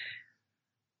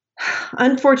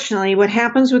 unfortunately, what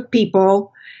happens with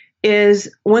people is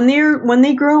when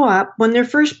they grow up, when they're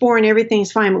first born,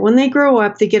 everything's fine. But when they grow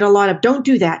up, they get a lot of, don't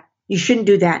do that. You shouldn't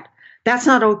do that. That's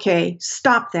not okay.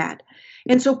 Stop that.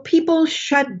 And so people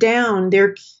shut down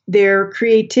their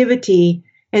creativity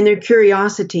and their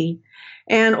curiosity.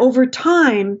 And over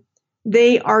time,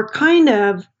 they are kind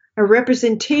of a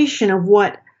representation of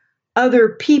what other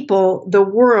people, the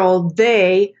world,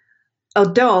 they,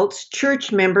 adults,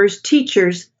 church members,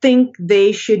 teachers, think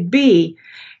they should be.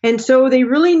 And so they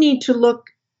really need to look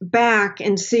back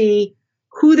and see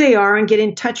who they are and get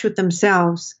in touch with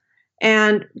themselves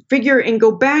and figure and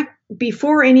go back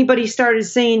before anybody started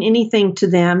saying anything to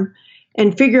them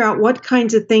and figure out what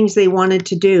kinds of things they wanted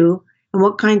to do and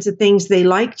what kinds of things they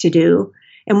like to do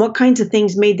and what kinds of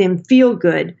things made them feel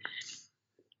good.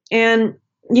 And,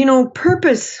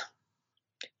 purpose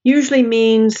usually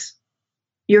means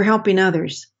you're helping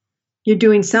others. You're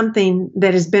doing something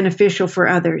that is beneficial for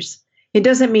others. It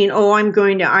doesn't mean,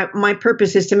 my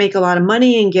purpose is to make a lot of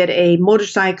money and get a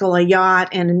motorcycle, a yacht,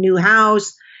 and a new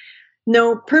house.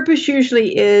 No, purpose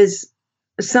usually is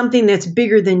something that's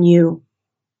bigger than you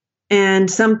and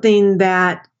something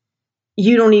that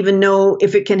you don't even know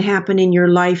if it can happen in your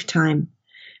lifetime.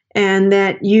 And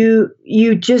that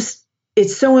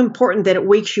it's so important that it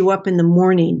wakes you up in the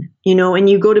morning, and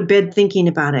you go to bed thinking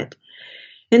about it.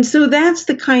 And so that's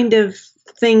the kind of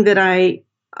thing that I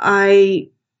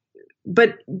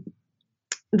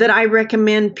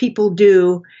recommend people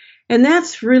do. And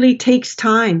that's really takes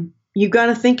time. You got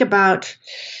to think about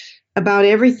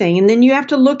everything. And then you have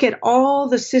to look at all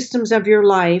the systems of your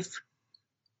life.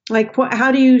 Like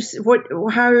how is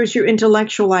your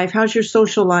intellectual life? How's your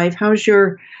social life? How's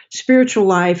your spiritual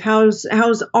life? How's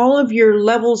all of your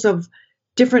levels of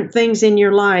different things in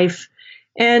your life?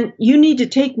 And you need to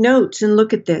take notes and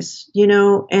look at this,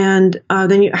 and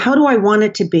then how do I want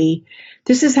it to be?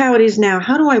 This is how it is now.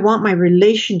 How do I want my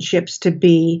relationships to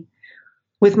be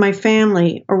with my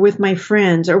family or with my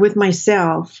friends or with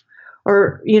myself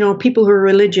or, people who are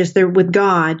religious, they're with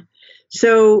God.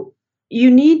 So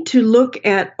you need to look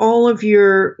at all of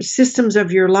your systems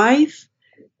of your life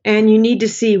and you need to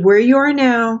see where you are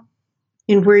now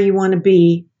and where you want to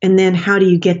be. And then how do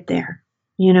you get there?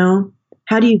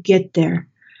 How do you get there?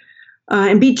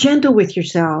 And be gentle with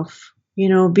yourself,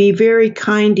 be very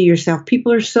kind to yourself.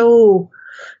 People are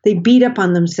they beat up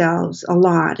on themselves a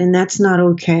lot, and that's not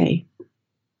okay.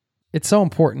 It's so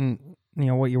important,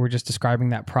 what you were just describing,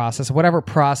 that process, whatever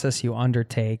process you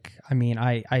undertake. I mean,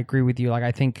 I agree with you. Like,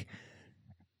 I think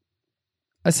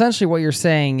essentially what you're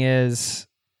saying is,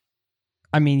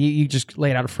 I mean, you just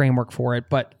laid out a framework for it,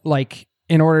 but like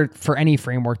in order for any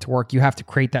framework to work, you have to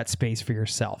create that space for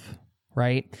yourself,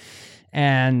 right?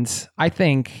 And I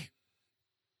think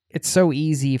it's so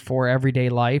easy for everyday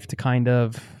life to kind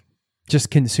of just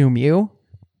consume you,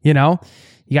 you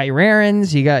got your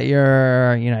errands, you got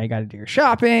your, you got to do your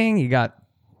shopping, you got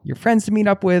your friends to meet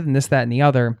up with and this, that, and the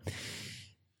other,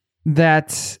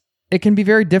 that it can be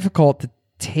very difficult to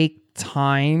take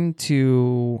time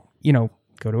to,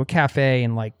 go to a cafe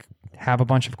and like have a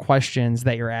bunch of questions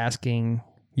that you're asking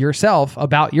yourself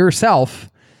about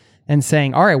yourself and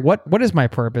saying, all right, what is my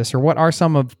purpose, or what are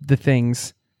some of the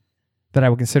things that I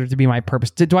would consider to be my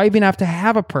purpose. Do I even have to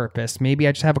have a purpose? Maybe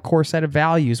I just have a core set of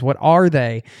values. What are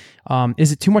they?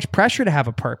 Is it too much pressure to have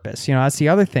a purpose? That's the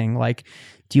other thing. Like,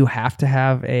 do you have to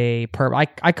have a purpose?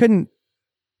 I couldn't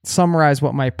summarize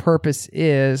what my purpose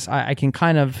is. I can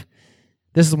kind of,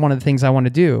 this is one of the things I want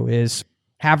to do is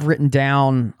have written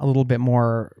down a little bit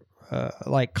more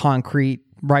like concrete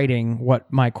writing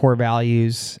what my core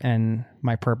values and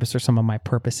my purpose or some of my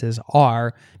purposes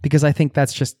are, because I think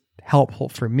that's just helpful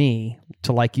for me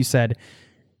to, like you said,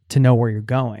 to know where you're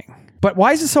going. But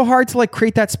why is it so hard to like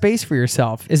create that space for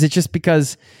yourself? Is it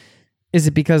because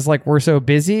like we're so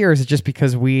busy, or is it just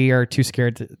because we are too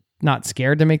not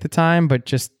scared to make the time, but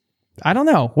just, I don't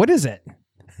know. What is it?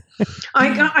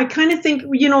 I kind of think,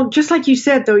 just like you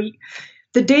said, though,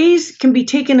 the days can be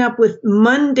taken up with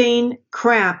mundane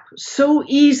crap so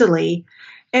easily.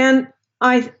 And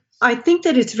I think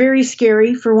that it's very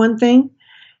scary, for one thing.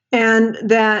 And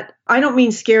that I don't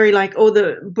mean scary like, oh,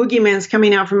 the boogeyman's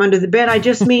coming out from under the bed. I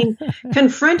just mean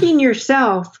confronting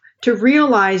yourself to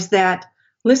realize that,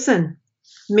 listen,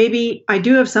 maybe I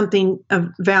do have something of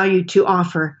value to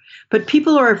offer. But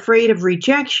people are afraid of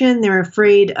rejection. They're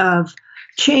afraid of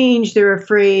change. They're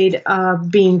afraid of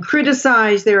being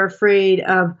criticized. They're afraid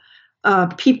of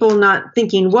people not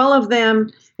thinking well of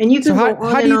them. And you can go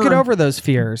on. How do you get over those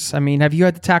fears? I mean, have you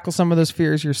had to tackle some of those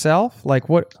fears yourself? Like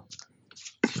what?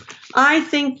 I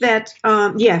think that,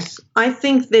 yes, I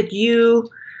think that you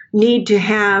need to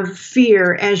have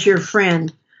fear as your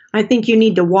friend. I think you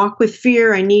need to walk with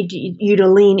fear. I need you to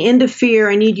lean into fear.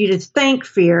 I need you to thank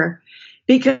fear,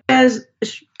 because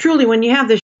truly, when you have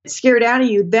the shit scared out of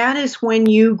you, that is when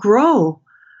you grow.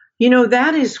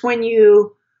 That is when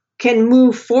you can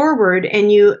move forward, and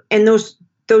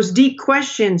those deep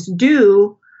questions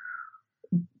do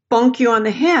bunk you on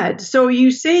the head. So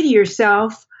you say to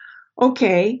yourself,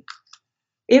 okay,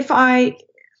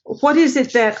 what is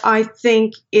it that I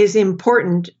think is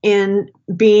important in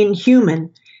being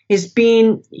human? Is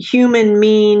being human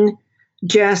mean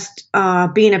just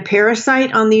being a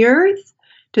parasite on the earth?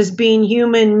 Does being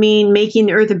human mean making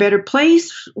the earth a better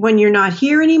place when you're not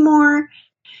here anymore?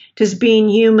 Does being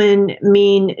human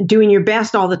mean doing your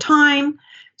best all the time?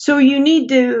 So you need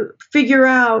to figure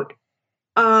out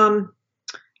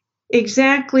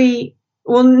exactly.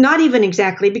 Well, not even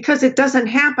exactly, because it doesn't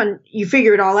happen. You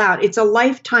figure it all out. It's a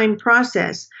lifetime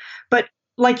process. But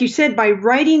like you said, by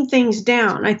writing things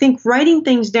down, I think writing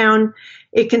things down,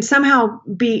 it can somehow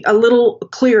be a little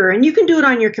clearer. And you can do it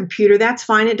on your computer. That's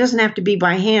fine. It doesn't have to be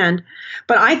by hand.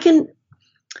 But I can,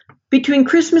 between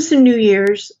Christmas and New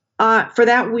Year's, for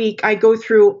that week, I go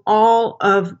through all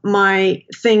of my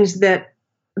things that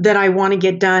I want to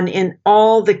get done in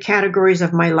all the categories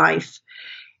of my life.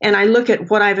 And I look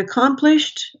at what I've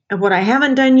accomplished and what I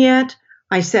haven't done yet.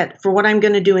 I set for what I'm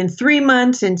going to do in 3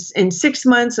 months, in 6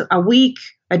 months, a week,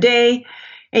 a day.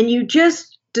 And you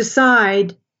just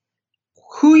decide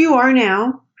who you are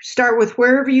now, start with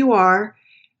wherever you are,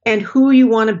 and who you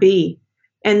want to be.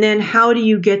 And then how do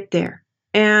you get there?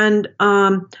 And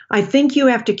I think you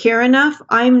have to care enough.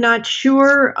 I'm not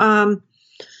sure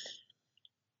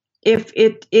if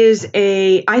it is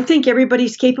I think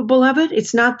everybody's capable of it.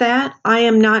 It's not that. I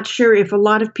am not sure if a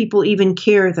lot of people even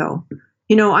care, though.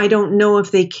 I don't know if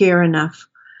they care enough.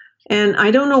 And I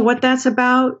don't know what that's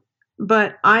about,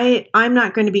 but I'm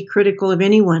not going to be critical of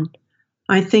anyone.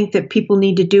 I think that people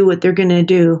need to do what they're going to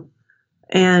do.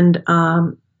 And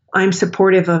I'm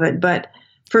supportive of it. But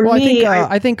for me,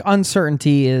 I think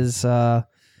uncertainty is, or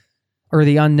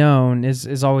the unknown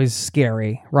is always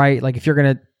scary, right? Like if you're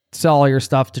going to sell all your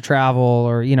stuff to travel,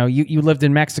 or you lived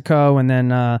in Mexico, and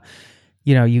then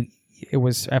it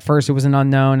was at first it was an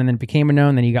unknown, and then it became a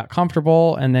known, then you got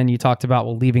comfortable, and then you talked about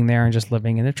leaving there and just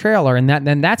living in a trailer, and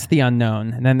then that's the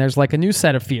unknown, and then there's like a new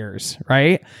set of fears,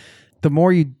 right? The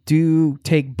more you do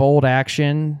take bold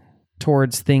action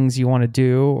towards things you want to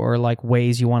do, or like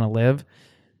ways you want to live,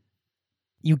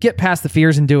 you get past the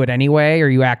fears and do it anyway, or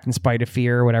you act in spite of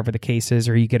fear, whatever the case is,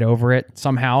 or you get over it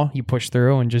somehow, you push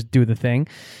through and just do the thing.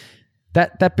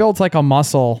 That builds like a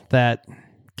muscle that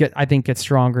I think gets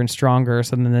stronger and stronger.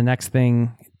 So then the next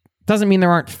thing doesn't mean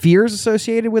there aren't fears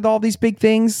associated with all these big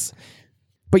things,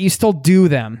 but you still do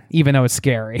them, even though it's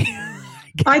scary.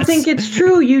 I think it's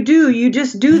true. You do. You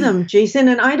just do them, Jason.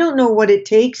 And I don't know what it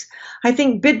takes. I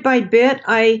think bit by bit,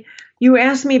 you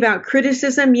asked me about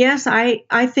criticism. Yes, I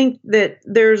think that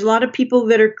there's a lot of people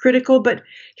that are critical, but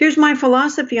here's my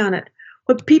philosophy on it.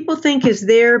 What people think is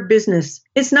their business.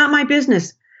 It's not my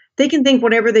business. They can think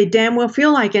whatever they damn well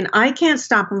feel like, and I can't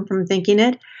stop them from thinking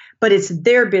it, but it's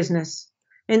their business.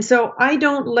 And so I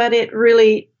don't let it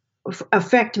really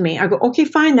affect me. I go, okay,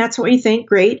 fine, that's what you think,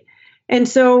 great. And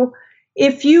so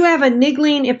if you have a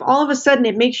niggling, if all of a sudden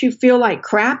it makes you feel like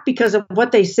crap because of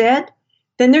what they said,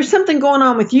 then there's something going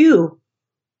on with you.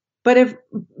 And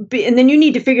then you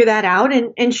need to figure that out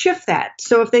and shift that.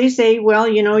 So if they say, well,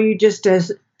 you just a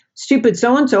stupid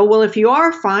so-and-so, well, if you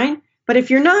are, fine. But if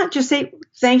you're not, just say,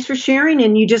 thanks for sharing,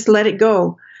 and you just let it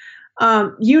go.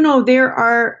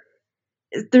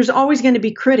 There's always going to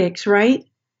be critics, right?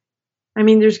 I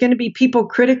mean, there's going to be people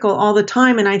critical all the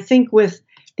time. And I think with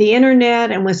the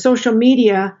internet and with social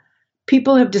media,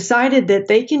 people have decided that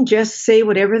they can just say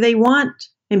whatever they want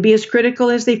and be as critical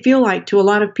as they feel like to a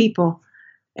lot of people.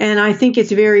 And I think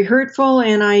it's very hurtful,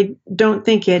 and I don't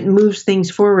think it moves things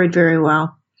forward very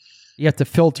well. You have to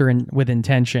filter with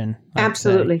intention.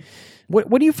 Absolutely.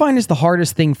 What do you find is the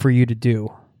hardest thing for you to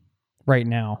do right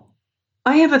now?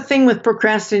 I have a thing with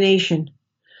procrastination.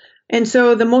 And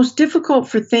so the most difficult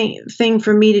thing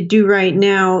for me to do right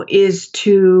now is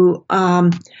to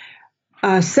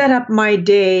set up my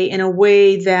day in a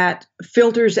way that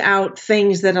filters out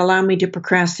things that allow me to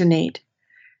procrastinate.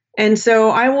 And so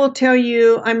I will tell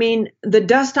you, the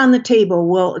dust on the table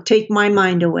will take my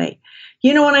mind away.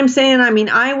 You know what I'm saying?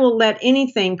 I will let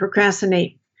anything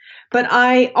procrastinate. But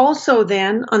I also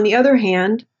then, on the other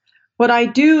hand, what I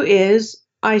do is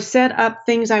I set up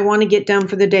things I want to get done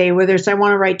for the day, whether it's I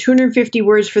want to write 250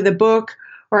 words for the book,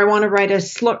 or I want to write a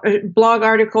blog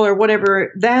article, or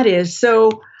whatever that is.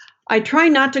 So I try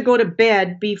not to go to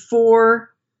bed before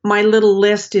my little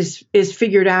list is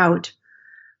figured out.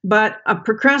 But a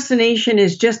procrastination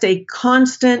is just a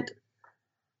constant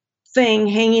thing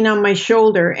hanging on my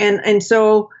shoulder. And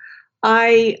so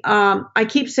I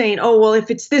keep saying, oh, well, if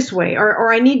it's this way,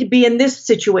 or I need to be in this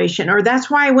situation, or that's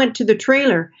why I went to the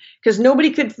trailer, because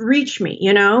nobody could reach me,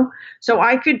 so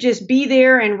I could just be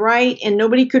there and write and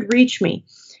nobody could reach me.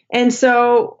 And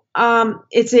so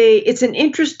it's an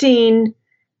interesting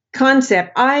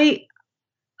concept. I'm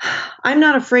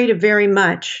not afraid of very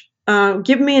much.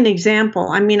 Give me an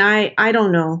example. I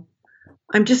don't know.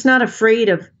 I'm just not afraid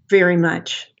of very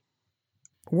much.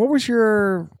 What was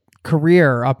your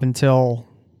career up until,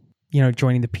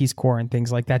 joining the Peace Corps and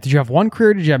things like that? Did you have one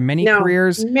career? Did you have many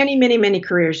careers? Many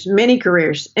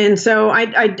careers. And so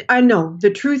I know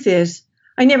the truth is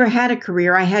I never had a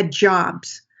career. I had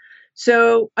jobs.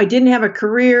 So I didn't have a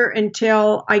career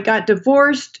until I got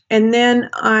divorced, and then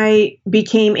I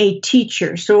became a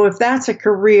teacher. So if that's a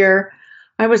career,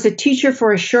 I was a teacher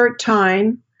for a short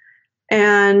time,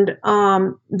 and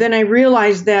then I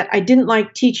realized that I didn't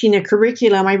like teaching a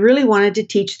curriculum. I really wanted to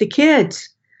teach the kids.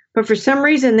 But for some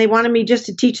reason, they wanted me just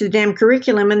to teach the damn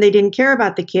curriculum, and they didn't care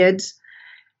about the kids.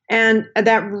 And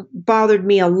that bothered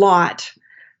me a lot.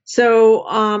 So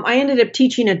I ended up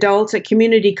teaching adults at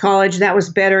community college. That was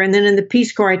better. And then in the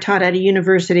Peace Corps, I taught at a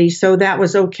university. So that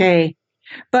was okay.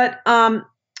 But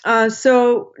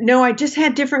so, no, I just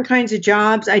had different kinds of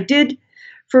jobs. I did,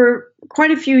 for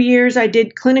quite a few years, I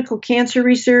did clinical cancer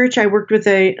research. I worked with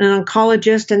an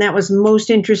oncologist, and that was most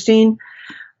interesting.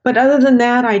 But other than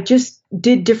that, I just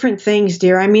did different things,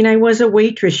 dear. I was a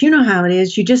waitress. You know how it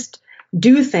is. You just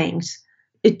do things.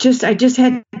 I just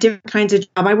had different kinds of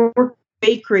job. I worked in a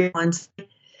bakery once.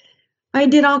 I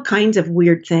did all kinds of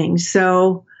weird things.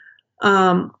 So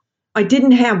I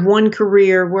didn't have one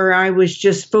career where I was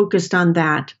just focused on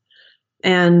that.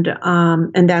 And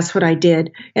that's what I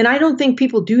did. And I don't think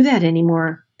people do that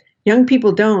anymore. Young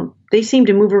people don't. They seem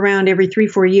to move around every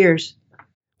 3-4 years.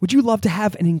 Would you love to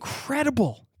have an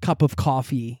incredible cup of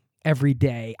coffee every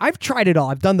day? I've tried it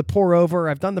all. I've done the pour over.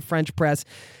 I've done the French press.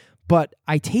 But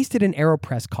I tasted an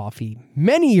AeroPress coffee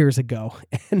many years ago,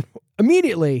 and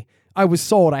immediately I was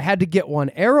sold. I had to get one.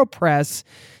 AeroPress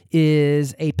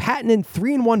is a patented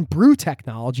 3-in-1 brew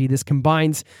technology. This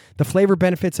combines the flavor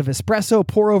benefits of espresso,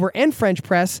 pour over, and French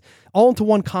press all into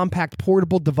one compact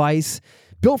portable device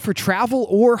built for travel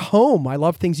or home. I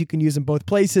love things you can use in both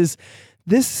places.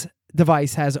 This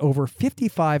device has over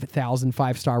 55,000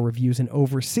 5-star reviews in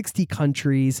over 60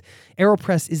 countries.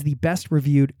 AeroPress is the best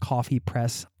reviewed coffee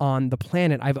press on the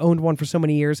planet. I've owned one for so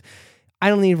many years. I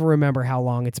don't even remember how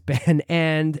long it's been.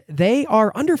 And they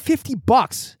are under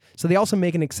 $50. So they also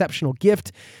make an exceptional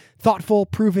gift. Thoughtful,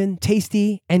 proven,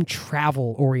 tasty, and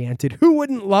travel-oriented. Who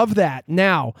wouldn't love that?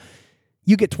 Now,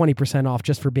 you get 20% off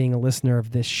just for being a listener of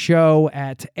this show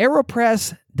at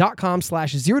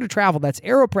aeropress.com/0to-travel. That's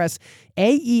AeroPress,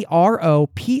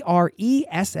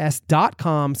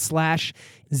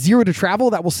 AeroPress.com/0to-travel.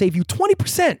 That will save you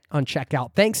 20% on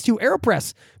checkout. Thanks to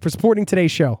AeroPress for supporting today's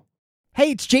show.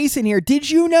 Hey, it's Jason here. Did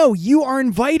you know you are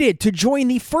invited to join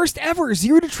the first ever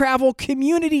Zero to Travel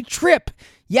community trip?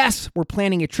 Yes, we're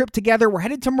planning a trip together. We're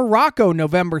headed to Morocco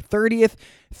November 30th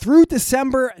through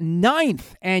December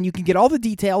 9th. And you can get all the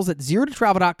details at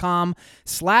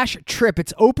zerototravel.com/trip.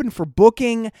 It's open for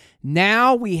booking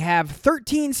now. We have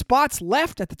 13 spots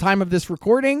left at the time of this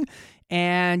recording,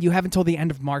 and you have until the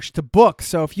end of March to book.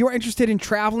 So if you're interested in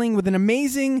traveling with an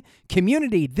amazing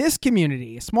community, this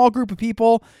community, a small group of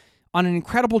people on an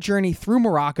incredible journey through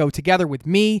Morocco together with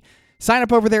me, sign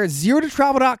up over there at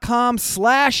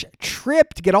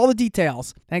zerototravel.com/trip to get all the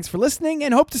details. Thanks for listening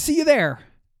and hope to see you there.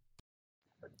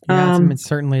 Yeah, it's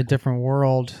certainly a different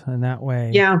world in that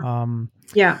way. Yeah.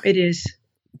 Yeah, it is.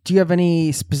 Do you have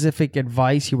any specific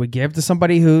advice you would give to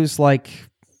somebody who's like,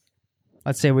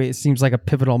 let's say it seems like a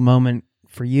pivotal moment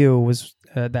for you was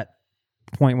that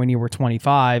point when you were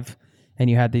 25 and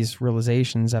you had these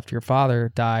realizations after your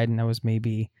father died, and that was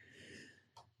maybe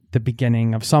the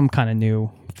beginning of some kind of new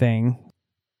thing,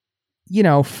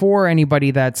 for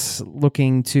anybody that's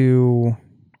looking to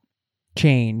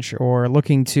change or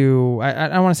looking to, I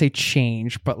don't want to say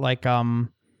change, but like,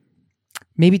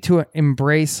 maybe to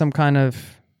embrace some kind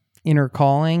of inner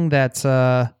calling that's,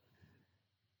 I've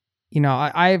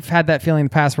had that feeling in the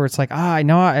past where it's like, I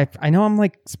know I'm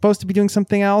like supposed to be doing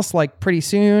something else like pretty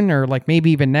soon, or like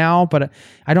maybe even now, but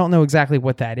I don't know exactly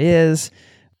what that is.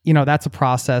 That's a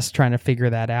process trying to figure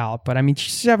that out. But I mean, do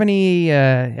you have any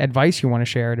advice you want to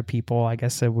share to people? I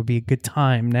guess it would be a good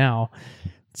time now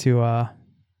to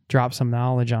drop some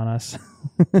knowledge on us.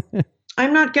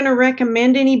 I'm not going to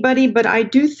recommend anybody, but I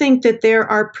do think that there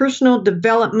are personal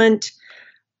development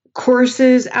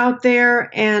courses out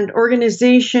there and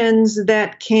organizations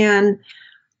that can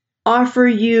offer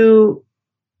you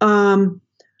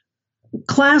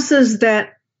classes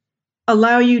that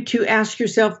allow you to ask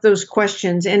yourself those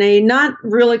questions in a not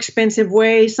real expensive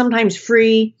way, sometimes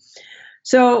free.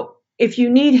 So if you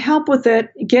need help with it,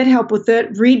 get help with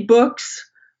it. Read books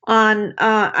on,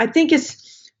 I think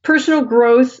it's personal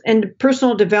growth and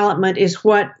personal development is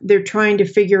what they're trying to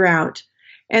figure out.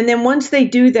 And then once they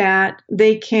do that,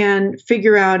 they can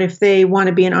figure out if they want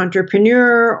to be an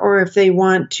entrepreneur or if they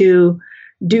want to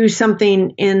do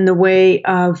something in the way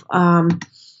of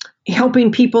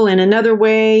helping people in another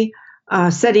way,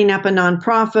 setting up a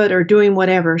nonprofit or doing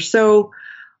whatever. So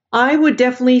I would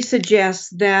definitely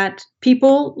suggest that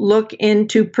people look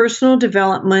into personal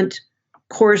development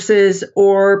courses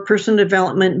or personal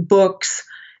development books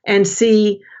and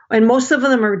see, and most of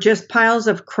them are just piles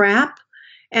of crap.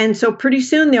 And so pretty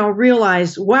soon they'll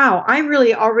realize, wow, I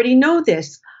really already know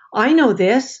this. I know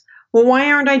this. Well,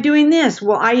 why aren't I doing this?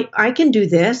 Well, I can do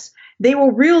this. They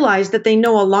will realize that they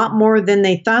know a lot more than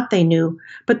they thought they knew.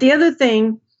 But the other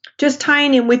thing, just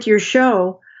tying in with your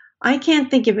show, I can't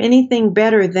think of anything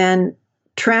better than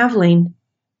traveling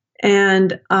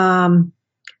and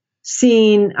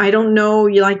seeing, I don't know,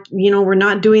 we're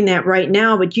not doing that right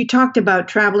now, but you talked about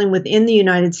traveling within the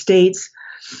United States.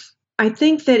 I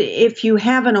think that if you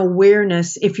have an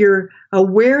awareness, if your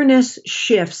awareness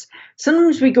shifts,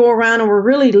 sometimes we go around and we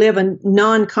really live a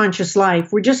non-conscious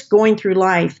life. We're just going through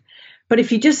life. But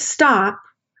if you just stop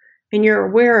and you're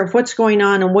aware of what's going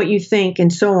on and what you think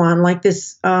and so on, like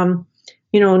this,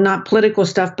 not political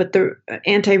stuff, but the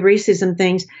anti-racism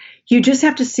things, you just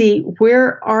have to see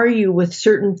where are you with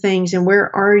certain things and where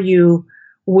are you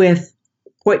with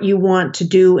what you want to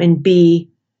do and be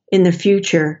in the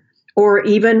future. Or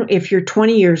even if you're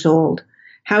 20 years old,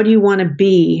 how do you want to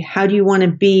be? How do you want to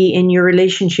be in your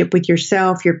relationship with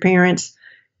yourself, your parents,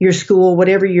 your school,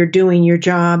 whatever you're doing, your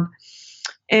job?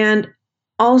 And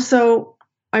also,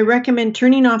 I recommend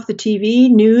turning off the TV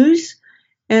news,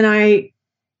 and I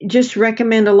just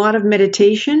recommend a lot of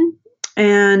meditation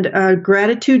and a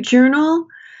gratitude journal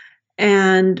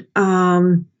and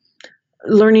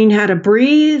learning how to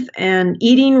breathe and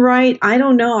eating right. I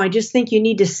don't know. I just think you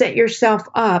need to set yourself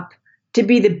up to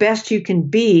be the best you can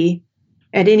be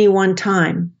at any one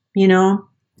time,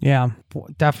 Yeah,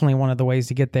 definitely one of the ways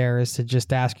to get there is to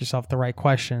just ask yourself the right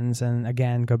questions. And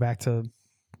again, go back to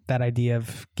that idea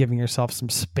of giving yourself some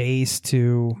space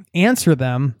to answer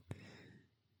them.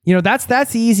 That's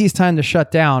the easiest time to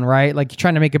shut down, right? Like you're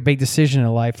trying to make a big decision in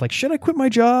life. Like, should I quit my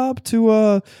job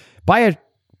to buy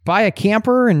a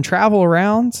camper and travel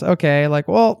around? Okay, like,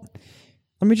 well,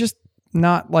 let me just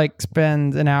not like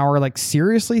spend an hour like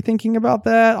seriously thinking about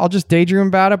that. I'll just daydream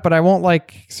about it, but I won't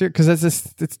because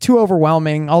it's too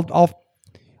overwhelming.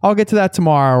 I'll get to that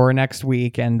tomorrow or next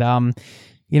week. And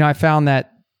I found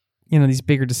that these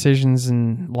bigger decisions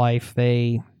in life,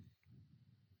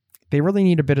 they really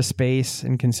need a bit of space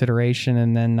and consideration,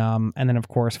 and then of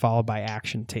course followed by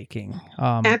action taking.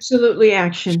 Absolutely,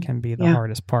 action which can be the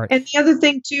hardest part. And the other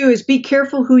thing too is be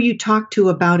careful who you talk to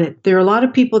about it. There are a lot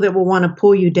of people that will want to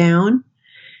pull you down,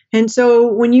 and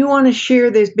so when you want to share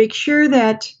this, make sure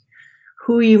that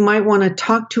who you might want to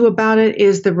talk to about it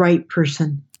is the right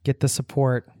person. Get the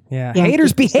support. Yeah.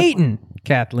 Haters be hating,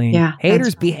 Kathleen. Yeah.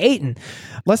 Haters be hating.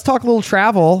 Let's talk a little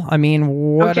travel. I mean,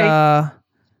 what are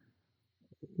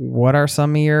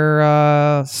some of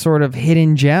your sort of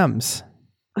hidden gems?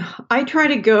 I try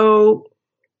to go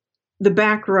the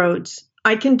back roads.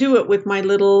 I can do it with my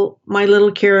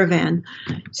little caravan.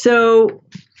 So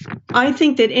I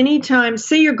think that anytime,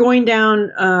 say you're going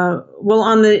down,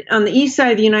 on the east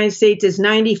side of the United States it's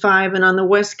 95, and on the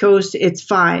west coast it's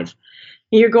 5.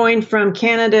 You're going from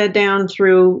Canada down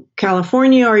through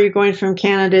California, or you're going from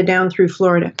Canada down through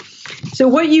Florida. So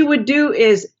what you would do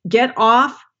is get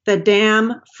off the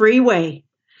damn freeway.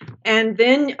 And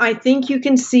then I think you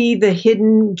can see the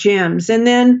hidden gems. And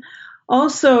then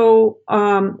also,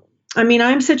 I'm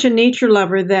such a nature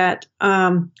lover that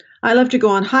I love to go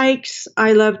on hikes.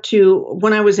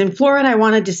 When I was in Florida, I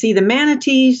wanted to see the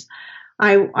manatees.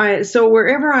 So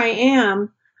wherever I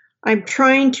am, I'm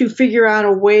trying to figure out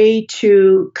a way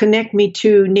to connect me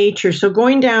to nature. So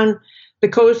going down the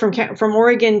coast from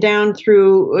Oregon down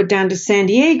to San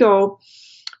Diego,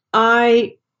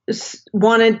 I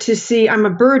wanted to see. I'm a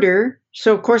birder,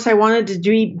 so of course I wanted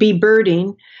to be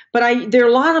birding. But there are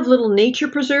a lot of little nature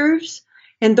preserves,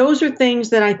 and those are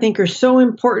things that I think are so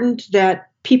important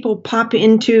that people pop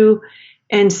into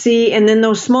and see. And then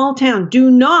those small towns,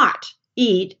 do not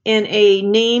eat in a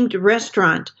named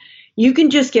restaurant. You can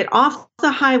just get off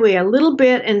the highway a little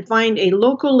bit and find a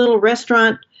local little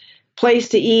restaurant place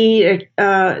to eat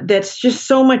that's just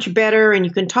so much better, and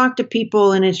you can talk to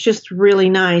people, and it's just really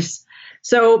nice.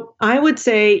 So I would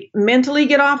say mentally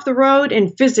get off the road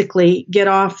and physically get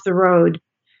off the road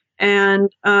and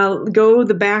go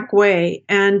the back way.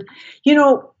 And,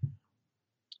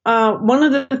 one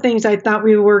of the things I thought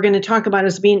we were going to talk about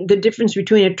is being the difference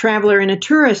between a traveler and a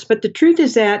tourist. But the truth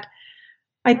is that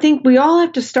I think we all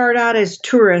have to start out as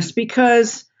tourists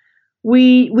because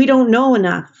we don't know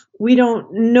enough. We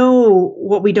don't know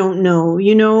what we don't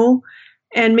know,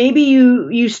 and maybe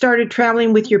you started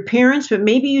traveling with your parents, but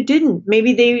maybe you didn't.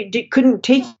 Maybe they couldn't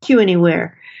take you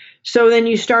anywhere. So then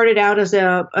you started out as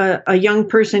a young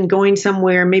person going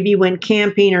somewhere. Maybe you went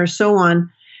camping or so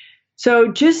on.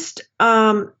 So just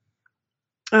if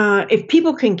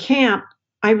people can camp,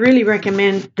 I really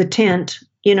recommend the tent,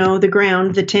 the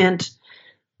ground, the tent,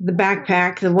 the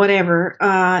backpack, the whatever.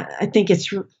 I think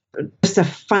it's just a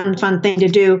fun thing to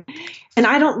do. And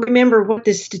I don't remember what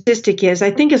the statistic is.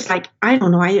 I think it's like, I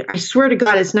don't know. I swear to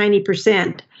God, it's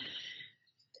 90%.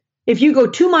 If you go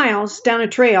 2 miles down a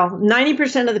trail,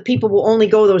 90% of the people will only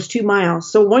go those 2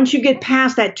 miles. So once you get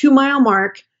past that 2 mile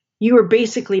mark, you are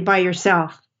basically by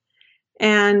yourself.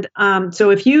 And so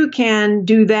if you can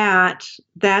do that,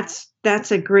 that's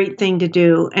a great thing to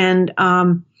do. And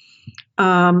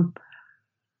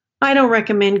I don't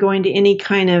recommend going to any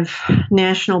kind of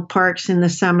national parks in the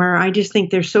summer. I just think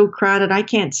they're so crowded. I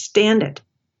can't stand it.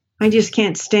 I just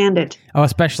can't stand it. Oh,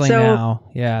 especially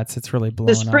now. Yeah, it's really blowing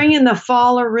up. The spring and the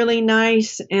fall are really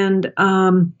nice. And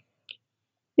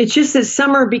it's just that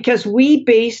summer, because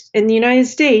based in the United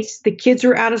States, the kids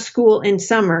were out of school in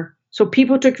summer. So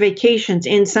people took vacations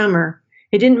in summer.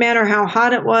 It didn't matter how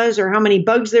hot it was or how many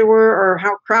bugs there were or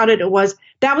how crowded it was.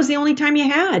 That was the only time you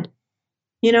had.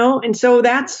 And so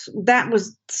that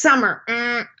was summer.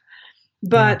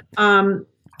 But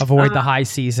avoid the high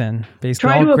season. Basically,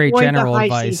 all great general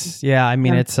advice. Season. Yeah, I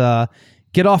mean, it's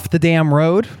get off the damn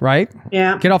road, right?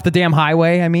 Yeah. Get off the damn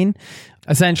highway. I mean,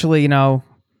 essentially,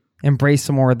 embrace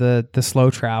some more of the slow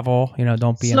travel.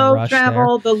 Don't be in a rush. Slow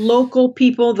travel, there. The local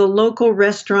people, the local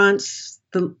restaurants,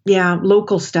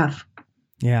 local stuff.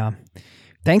 Yeah.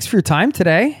 Thanks for your time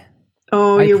today.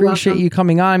 Oh, I you're appreciate welcome. you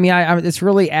coming on. I mean, it's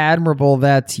really admirable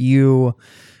that you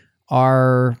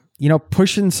are,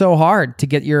 pushing so hard to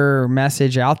get your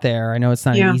message out there. I know it's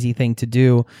not an easy thing to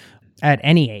do at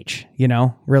any age,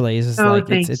 really. It's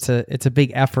just it's a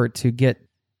big effort to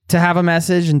have a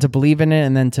message and to believe in it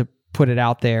and then to put it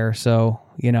out there. So,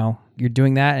 you're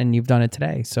doing that and you've done it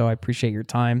today. So I appreciate your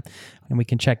time, and we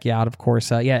can check you out, of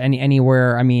course.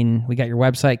 Anywhere. I mean, we got your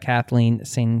website,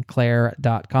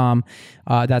 KathleenSinclair.com.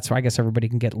 That's where I guess everybody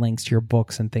can get links to your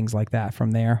books and things like that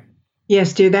from there.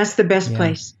 Yes, dude. That's the best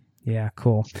place. Yeah,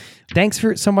 cool. Thanks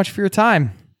so much for your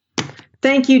time.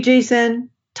 Thank you, Jason.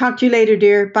 Talk to you later,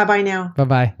 dear. Bye-bye now.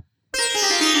 Bye-bye.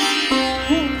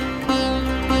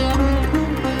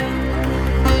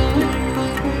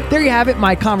 There you have it,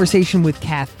 my conversation with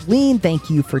Kathleen. Thank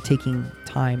you for taking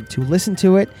time to listen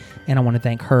to it. And I want to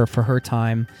thank her for her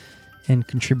time in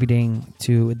contributing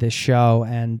to this show.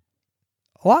 And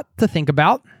a lot to think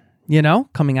about,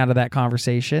 coming out of that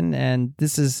conversation. And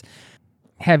this is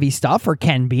heavy stuff, or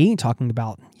can be, talking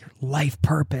about your life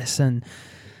purpose and,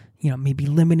 maybe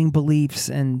limiting beliefs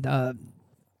and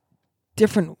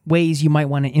different ways you might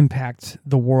want to impact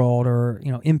the world, or,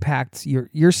 impact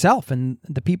yourself and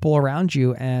the people around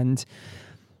you. And,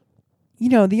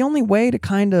 the only way to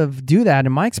kind of do that,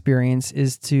 in my experience,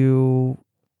 is to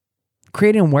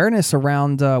create an awareness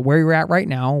around where you're at right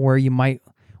now, where you might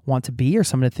want to be, or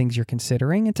some of the things you're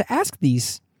considering, and to ask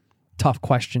these tough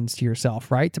questions to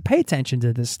yourself, right? To pay attention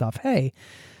to this stuff. Hey,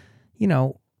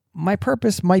 my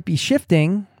purpose might be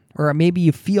shifting, or maybe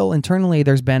you feel internally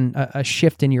there's been a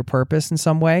shift in your purpose in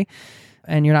some way,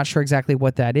 and you're not sure exactly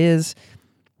what that is.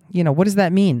 What does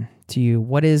that mean to you?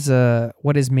 What is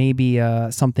maybe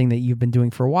something that you've been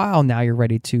doing for a while? Now you're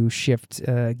ready to shift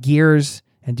gears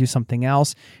and do something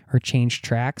else, or change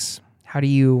tracks. How do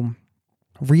you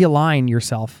realign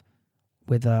yourself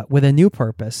with a new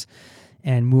purpose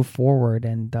and move forward?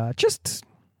 And just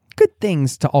good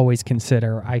things to always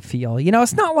consider, I feel.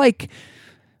 It's not like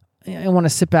I want to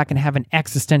sit back and have an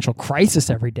existential crisis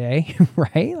every day,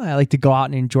 right? I like to go out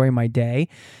and enjoy my day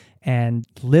and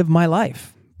live my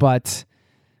life. But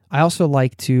I also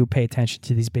like to pay attention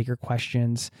to these bigger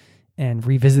questions and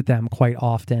revisit them quite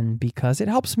often, because it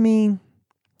helps me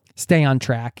stay on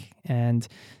track and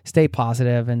stay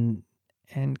positive and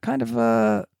kind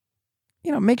of,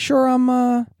 make sure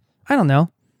I'm,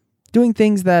 doing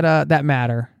things that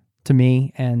matter to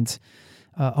me, and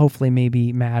hopefully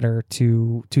maybe matter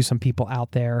to some people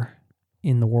out there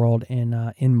in the world,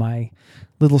 in my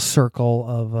little circle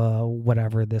of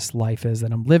whatever this life is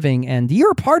that I'm living. And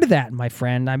you're a part of that, my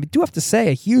friend. I do have to say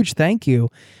a huge thank you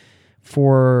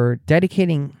for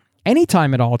dedicating any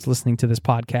time at all to listening to this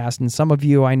podcast. And some of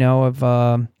you I know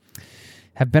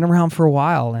have been around for a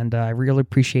while, and I really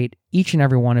appreciate each and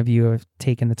every one of you have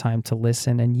taken the time to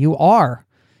listen. And you are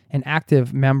an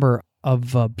active member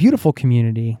of a beautiful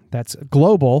community that's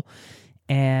global.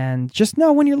 And just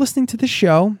know, when you're listening to the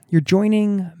show, you're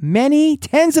joining many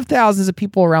tens of thousands of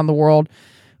people around the world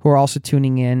who are also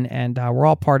tuning in. And we're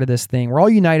all part of this thing. We're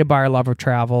all united by our love of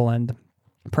travel, and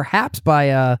perhaps by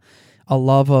a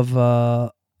love of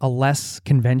a less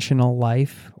conventional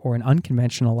life, or an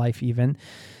unconventional life even.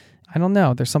 I don't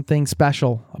know. There's something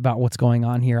special about what's going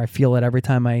on here. I feel it every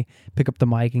time I pick up the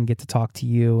mic and get to talk to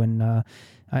you. And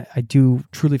I do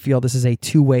truly feel this is a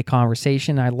two-way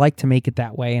conversation. I like to make it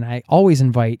that way. And I always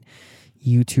invite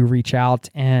you to reach out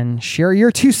and share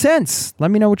your 2 cents.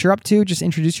 Let me know what you're up to. Just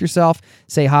introduce yourself.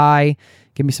 Say hi.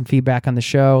 Give me some feedback on the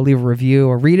show. Leave a review,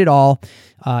 or read it all.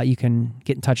 You can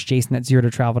get in touch, Jason at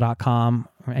zerototravel.com.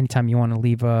 Or anytime you want to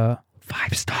leave a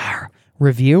 5-star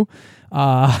review.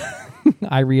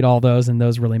 I read all those, and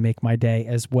those really make my day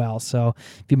as well. So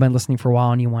if you've been listening for a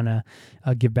while and you want to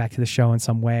give back to the show in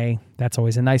some way, that's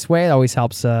always a nice way. It always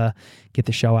helps get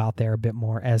the show out there a bit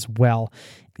more as well.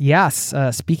 Yes,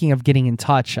 speaking of getting in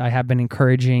touch, I have been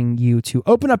encouraging you to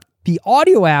open up the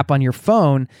audio app on your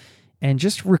phone and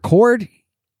just record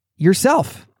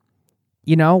yourself.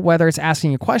 Whether it's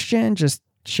asking a question, just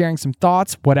sharing some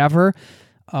thoughts, whatever.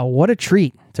 What a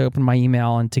treat to open my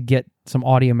email and to get some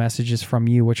audio messages from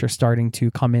you, which are starting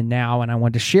to come in now. And I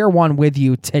wanted to share one with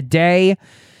you today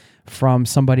from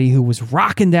somebody who was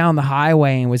rocking down the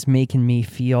highway and was making me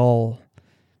feel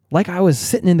like I was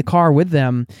sitting in the car with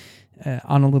them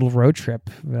on a little road trip.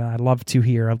 I'd love to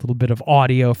hear a little bit of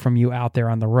audio from you out there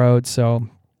on the road. So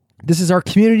this is our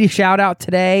community shout out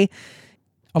today.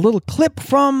 A little clip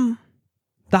from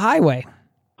the highway.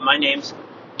 My name's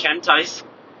Ken Tice.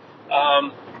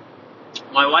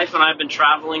 My wife and I have been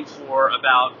traveling for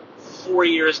about 4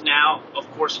 years now, of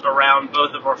course, around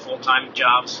both of our full-time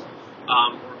jobs.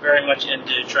 We're very much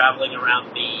into traveling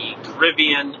around the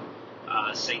Caribbean,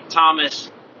 St. Thomas,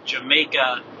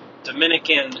 Jamaica,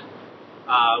 Dominican.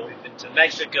 We've been to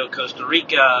Mexico, Costa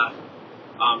Rica.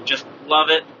 Just love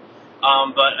it.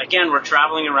 But again, we're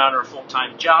traveling around our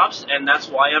full-time jobs, and that's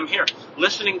why I'm here.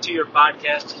 Listening to your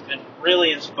podcast has been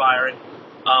really inspiring.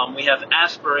 We have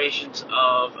aspirations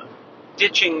of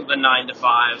ditching the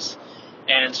 9-to-5s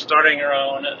and starting our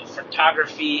own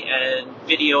photography and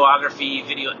videography,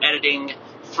 video editing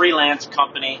freelance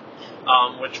company,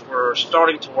 which we're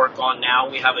starting to work on now.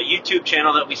 We have a YouTube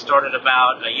channel that we started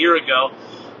about a year ago.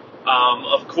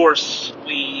 Of course,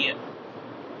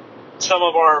 some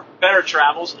of our better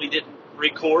travels we didn't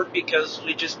record because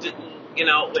we just didn't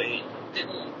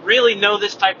really know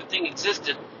this type of thing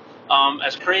existed.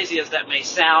 As crazy as that may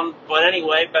sound, but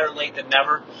anyway, better late than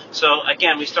never. So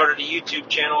again, we started a YouTube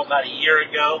channel about a year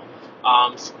ago.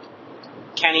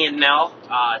 Kenny and Nell.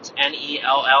 It's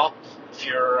Nell. If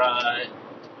you're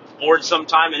bored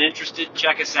sometime and interested,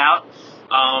 check us out.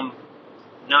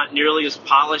 Not nearly as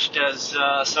polished as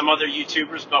some other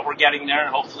YouTubers, but we're getting there,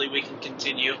 and hopefully we can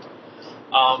continue.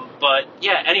 But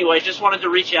yeah, anyway, just wanted to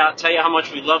reach out, tell you how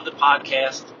much we love the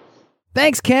podcast.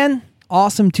 Thanks, Ken.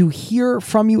 Awesome to hear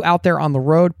from you out there on the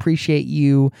road. Appreciate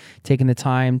you taking the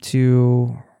time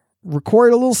to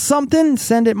record a little something,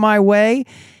 send it my way.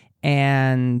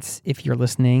 And if you're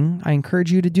listening, I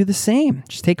encourage you to do the same.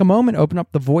 Just take a moment, open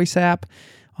up the voice app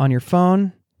on your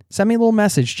phone, send me a little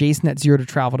message,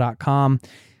 jason@zerototravel.com.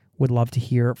 Would love to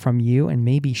hear from you and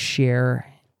maybe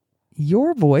share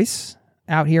your voice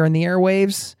out here in the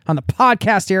airwaves, on the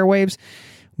podcast airwaves,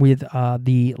 with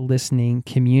the listening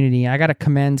community. I got to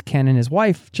commend Ken and his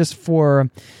wife just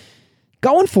for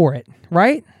going for it,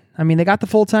 right? I mean, they got the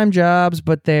full-time jobs,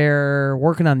 but they're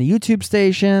working on the YouTube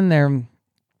station. They're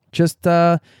just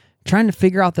trying to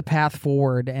figure out the path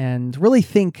forward and really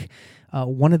think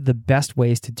one of the best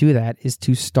ways to do that is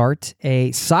to start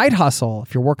a side hustle.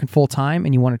 If you're working full-time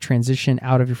and you want to transition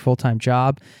out of your full-time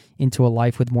job into a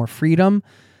life with more freedom,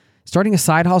 starting a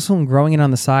side hustle and growing it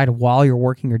on the side while you're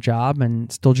working your job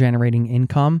and still generating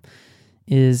income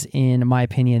is, in my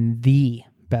opinion, the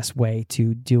best way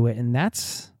to do it. And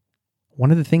that's one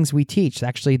of the things we teach.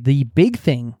 Actually, the big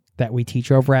thing that we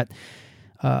teach over at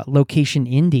Location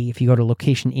Indie. If you go to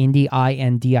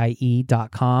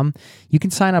locationindie.com, you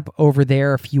can sign up over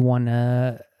there if you want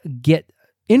to get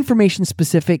information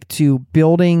specific to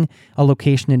building a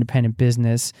location independent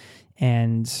business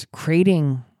and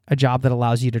creating a job that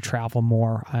allows you to travel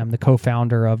more. I'm the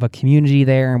co-founder of a community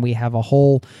there, and we have a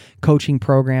whole coaching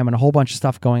program and a whole bunch of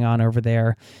stuff going on over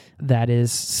there that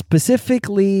is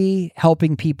specifically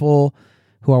helping people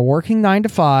who are working 9 to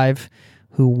 5,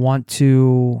 who want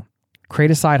to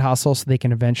create a side hustle so they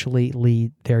can eventually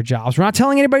lead their jobs. We're not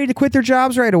telling anybody to quit their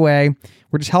jobs right away.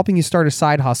 We're just helping you start a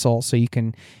side hustle so you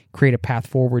can create a path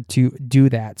forward to do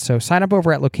that. So sign up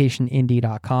over at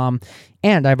locationindie.com.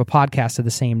 And I have a podcast of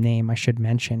the same name, I should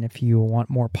mention. If you want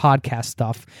more podcast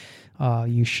stuff,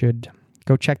 you should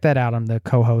go check that out. I'm the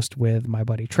co-host with my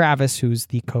buddy Travis, who's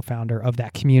the co-founder of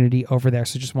that community over there.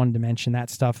 So just wanted to mention that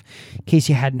stuff in case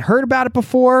you hadn't heard about it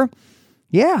before.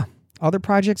 Yeah, other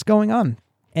projects going on.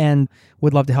 And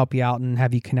would love to help you out and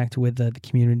have you connect with the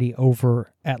community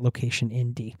over at Location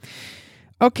Indie.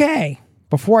 Okay,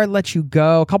 before I let you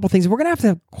go, a couple things. We're going to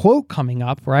have a quote coming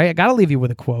up, right? I got to leave you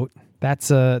with a quote.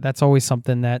 That's always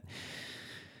something that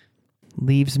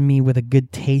leaves me with a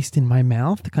good taste in my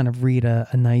mouth to kind of read a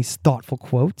nice, thoughtful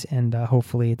quote, and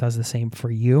hopefully it does the same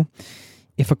for you.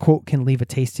 If a quote can leave a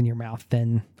taste in your mouth,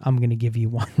 then I'm going to give you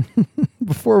one.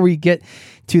 Before we get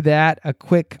to that,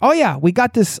 we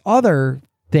got this other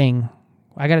thing.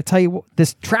 I got to tell you,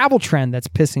 this travel trend that's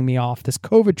pissing me off, this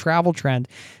COVID travel trend.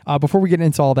 Before we get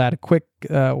into all that, a quick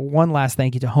one last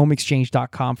thank you to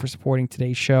homeexchange.com for supporting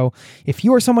today's show. If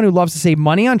you are someone who loves to save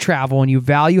money on travel and you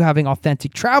value having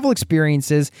authentic travel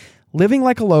experiences, living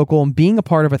like a local, and being a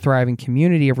part of a thriving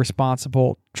community of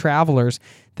responsible travelers,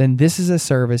 then this is a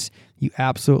service you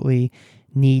absolutely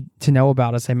need to know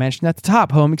about. As I mentioned at the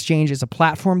top, Home Exchange is a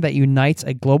platform that unites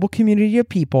a global community of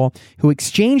people who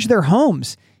exchange their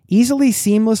homes easily,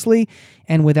 seamlessly,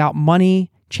 and without money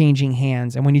changing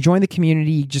hands. And when you join the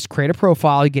community, you just create a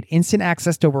profile, you get instant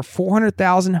access to over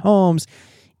 400,000 homes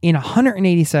in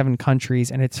 187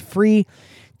 countries, and it's free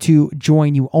to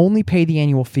join. You only pay the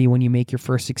annual fee when you make your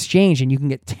first exchange, and you can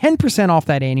get 10% off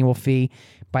that annual fee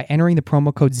by entering the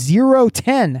promo code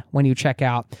 010 when you check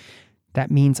out. That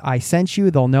means I sent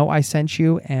you. They'll know I sent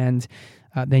you, and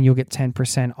then you'll get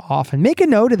 10% off. And make a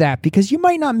note of that, because you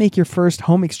might not make your first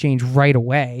home exchange right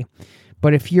away.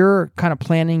 But if you're kind of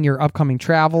planning your upcoming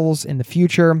travels in the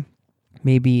future,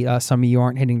 maybe some of you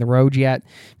aren't hitting the road yet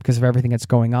because of everything that's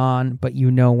going on, but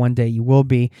you know one day you will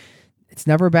be. It's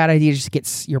never a bad idea to just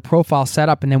get your profile set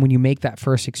up, and then when you make that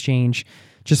first exchange,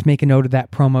 just make a note of that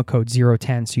promo code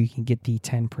 010 so you can get the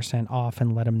 10% off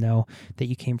and let them know that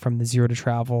you came from the Zero to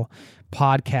Travel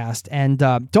podcast. And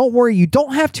don't worry, you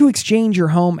don't have to exchange your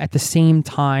home at the same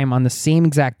time on the same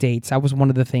exact dates. That was one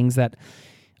of the things that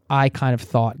I kind of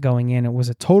thought going in. It was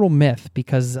a total myth,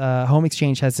 because Home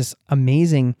Exchange has this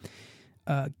amazing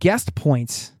guest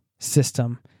points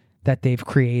system that they've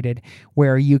created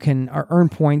where you can earn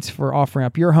points for offering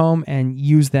up your home and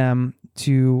use them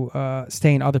to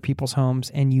stay in other people's homes,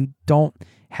 and you don't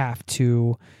have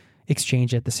to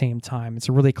exchange at the same time. It's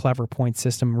a really clever point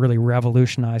system, really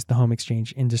revolutionized the home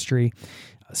exchange industry.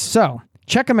 So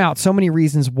check them out. So many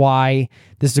reasons why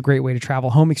this is a great way to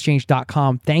travel.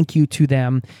 Homeexchange.com. Thank you to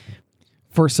them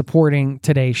for supporting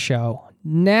today's show.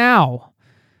 Now,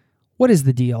 what is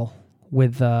the deal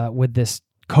with this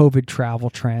COVID travel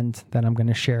trend that I'm going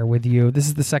to share with you? This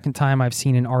is the second time I've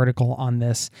seen an article on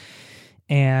this,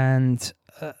 and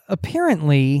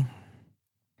apparently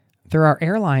there are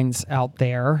airlines out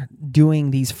there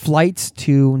doing these flights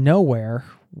to nowhere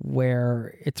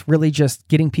where it's really just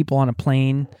getting people on a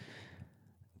plane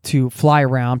to fly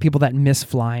around, people that miss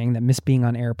flying, that miss being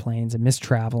on airplanes and miss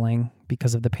traveling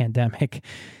because of the pandemic.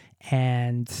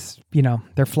 And,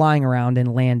 they're flying around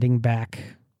and landing back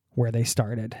where they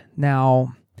started.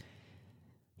 Now,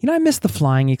 I miss the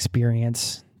flying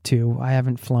experience too. I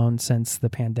haven't flown since the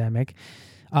pandemic.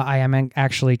 I am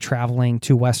actually traveling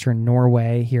to Western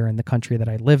Norway here in the country that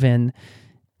I live in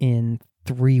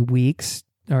 3 weeks,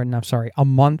 a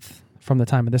month from the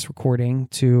time of this recording,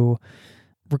 to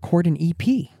record an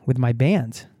EP with my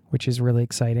band, which is really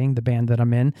exciting, the band that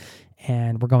I'm in.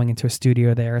 And we're going into a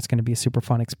studio there. It's going to be a super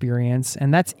fun experience.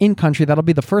 And that's in country. That'll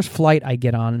be the first flight I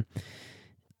get on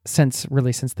since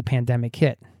the pandemic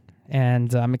hit.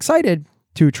 And I'm excited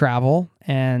to travel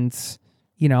and,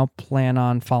 plan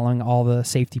on following all the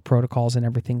safety protocols and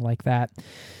everything like that.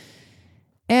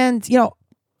 And,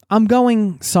 I'm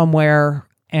going somewhere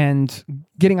and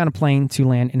getting on a plane to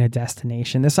land in a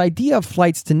destination. This idea of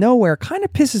flights to nowhere kind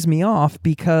of pisses me off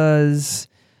because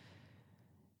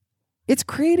it's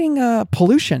creating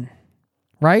pollution,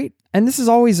 right? And this is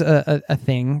always a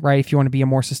thing, right? If you want to be a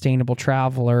more sustainable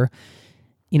traveler,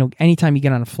 anytime you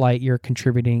get on a flight, you're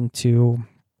contributing to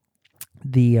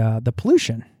the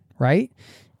pollution, right?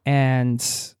 And,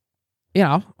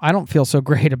 I don't feel so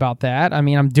great about that. I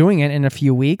mean, I'm doing it in a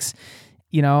few weeks.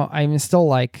 I'm still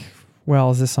like,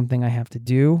 well, is this something I have to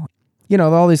do?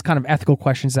 All these kind of ethical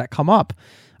questions that come up.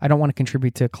 I don't want to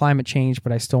contribute to climate change,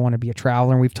 but I still want to be a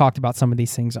traveler. And we've talked about some of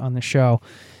these things on the show.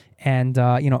 And,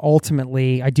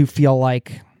 ultimately, I do feel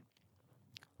like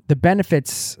the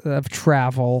benefits of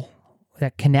travel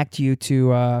that connect you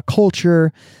to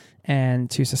culture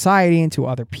and to society and to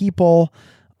other people,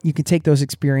 you can take those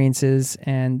experiences.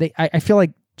 And I feel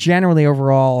like generally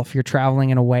overall, if you're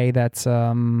traveling in a way that's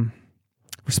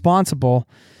responsible,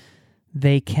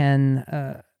 they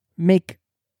can make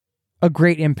a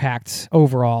great impact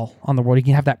overall on the world. You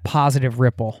can have that positive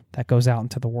ripple that goes out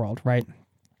into the world, right?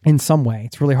 In some way.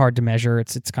 It's really hard to measure.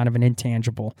 It's kind of an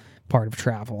intangible part of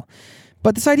travel.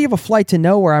 But this idea of a flight to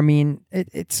nowhere, I mean,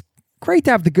 it's great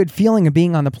to have the good feeling of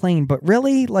being on the plane, but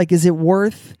really, is it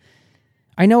worth...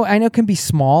 I know it can be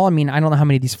small. I mean, I don't know how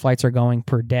many of these flights are going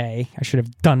per day. I should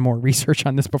have done more research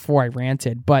on this before I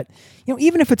ranted. But,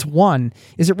 even if it's one,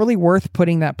 is it really worth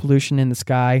putting that pollution in the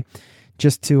sky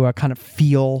just to kind of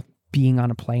feel being on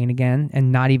a plane again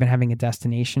and not even having a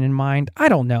destination in mind? I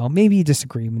don't know. Maybe you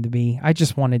disagree with me. I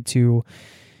just wanted to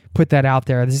put that out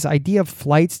there. This idea of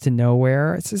flights to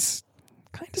nowhere, it's just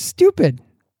kind of stupid.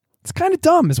 It's kind of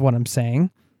dumb is what I'm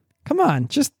saying. Come on,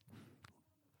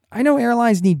 I know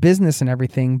airlines need business and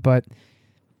everything, but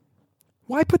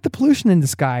why put the pollution in the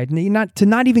sky to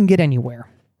not even get anywhere?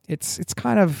 It's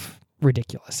kind of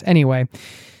ridiculous. Anyway,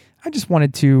 I just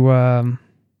wanted to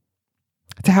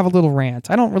have a little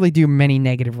rant. I don't really do many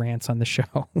negative rants on the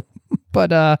show,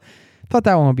 but thought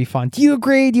that one would be fun. Do you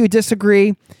agree? Do you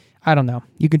disagree? I don't know.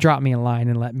 You can drop me a line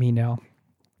and let me know.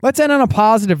 Let's end on a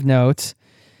positive note.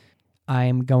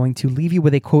 I'm going to leave you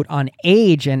with a quote on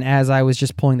age. And as I was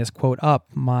just pulling this quote up,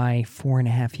 my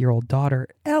 4.5-year-old daughter,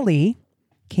 Ellie,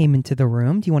 came into the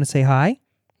room. Do you want to say hi?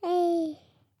 Hey.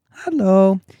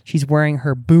 Hello. She's wearing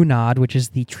her bunad, which is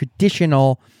the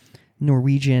traditional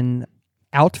Norwegian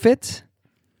outfit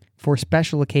for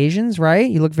special occasions,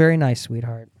 right? You look very nice,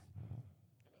 sweetheart.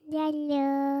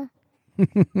 Hello.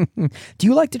 Do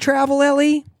you like to travel,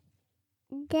 Ellie?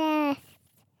 Yes.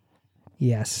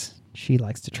 Yes. She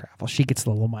likes to travel. She gets a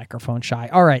little microphone shy.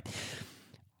 All right.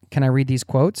 Can I read these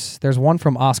quotes? There's one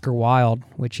from Oscar Wilde,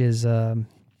 which is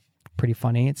pretty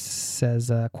funny. It says,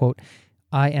 quote,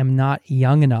 "I am not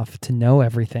young enough to know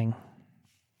everything."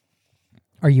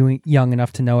 Are you young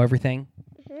enough to know everything?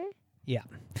 Mm-hmm. Yeah.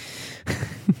 I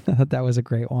thought that was a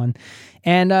great one.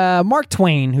 And Mark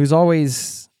Twain, who's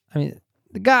always,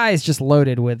 the guy is just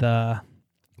loaded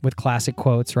with classic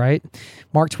quotes, right?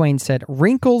 Mark Twain said,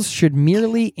 "Wrinkles should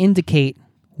merely indicate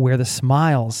where the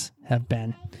smiles have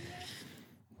been."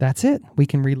 That's it. We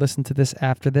can re-listen to this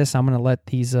after this. I'm going to let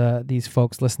these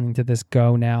folks listening to this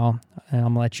go now, and I'm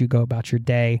going to let you go about your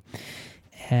day.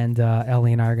 And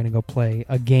Ellie and I are going to go play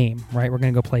a game, right? We're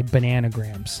going to go play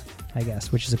Bananagrams, I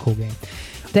guess, which is a cool game.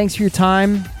 Thanks for your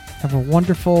time. Have a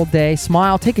wonderful day.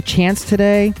 Smile. Take a chance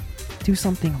today. do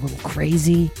something a little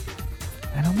crazy.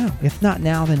 I don't know. If not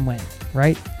now, then when,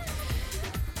 right?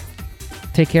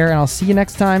 Take care, and I'll see you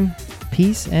next time.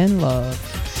 Peace and love.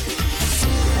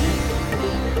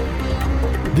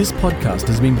 This podcast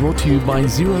has been brought to you by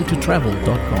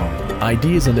ZeroToTravel.com.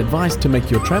 Ideas and advice to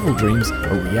make your travel dreams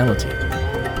a reality.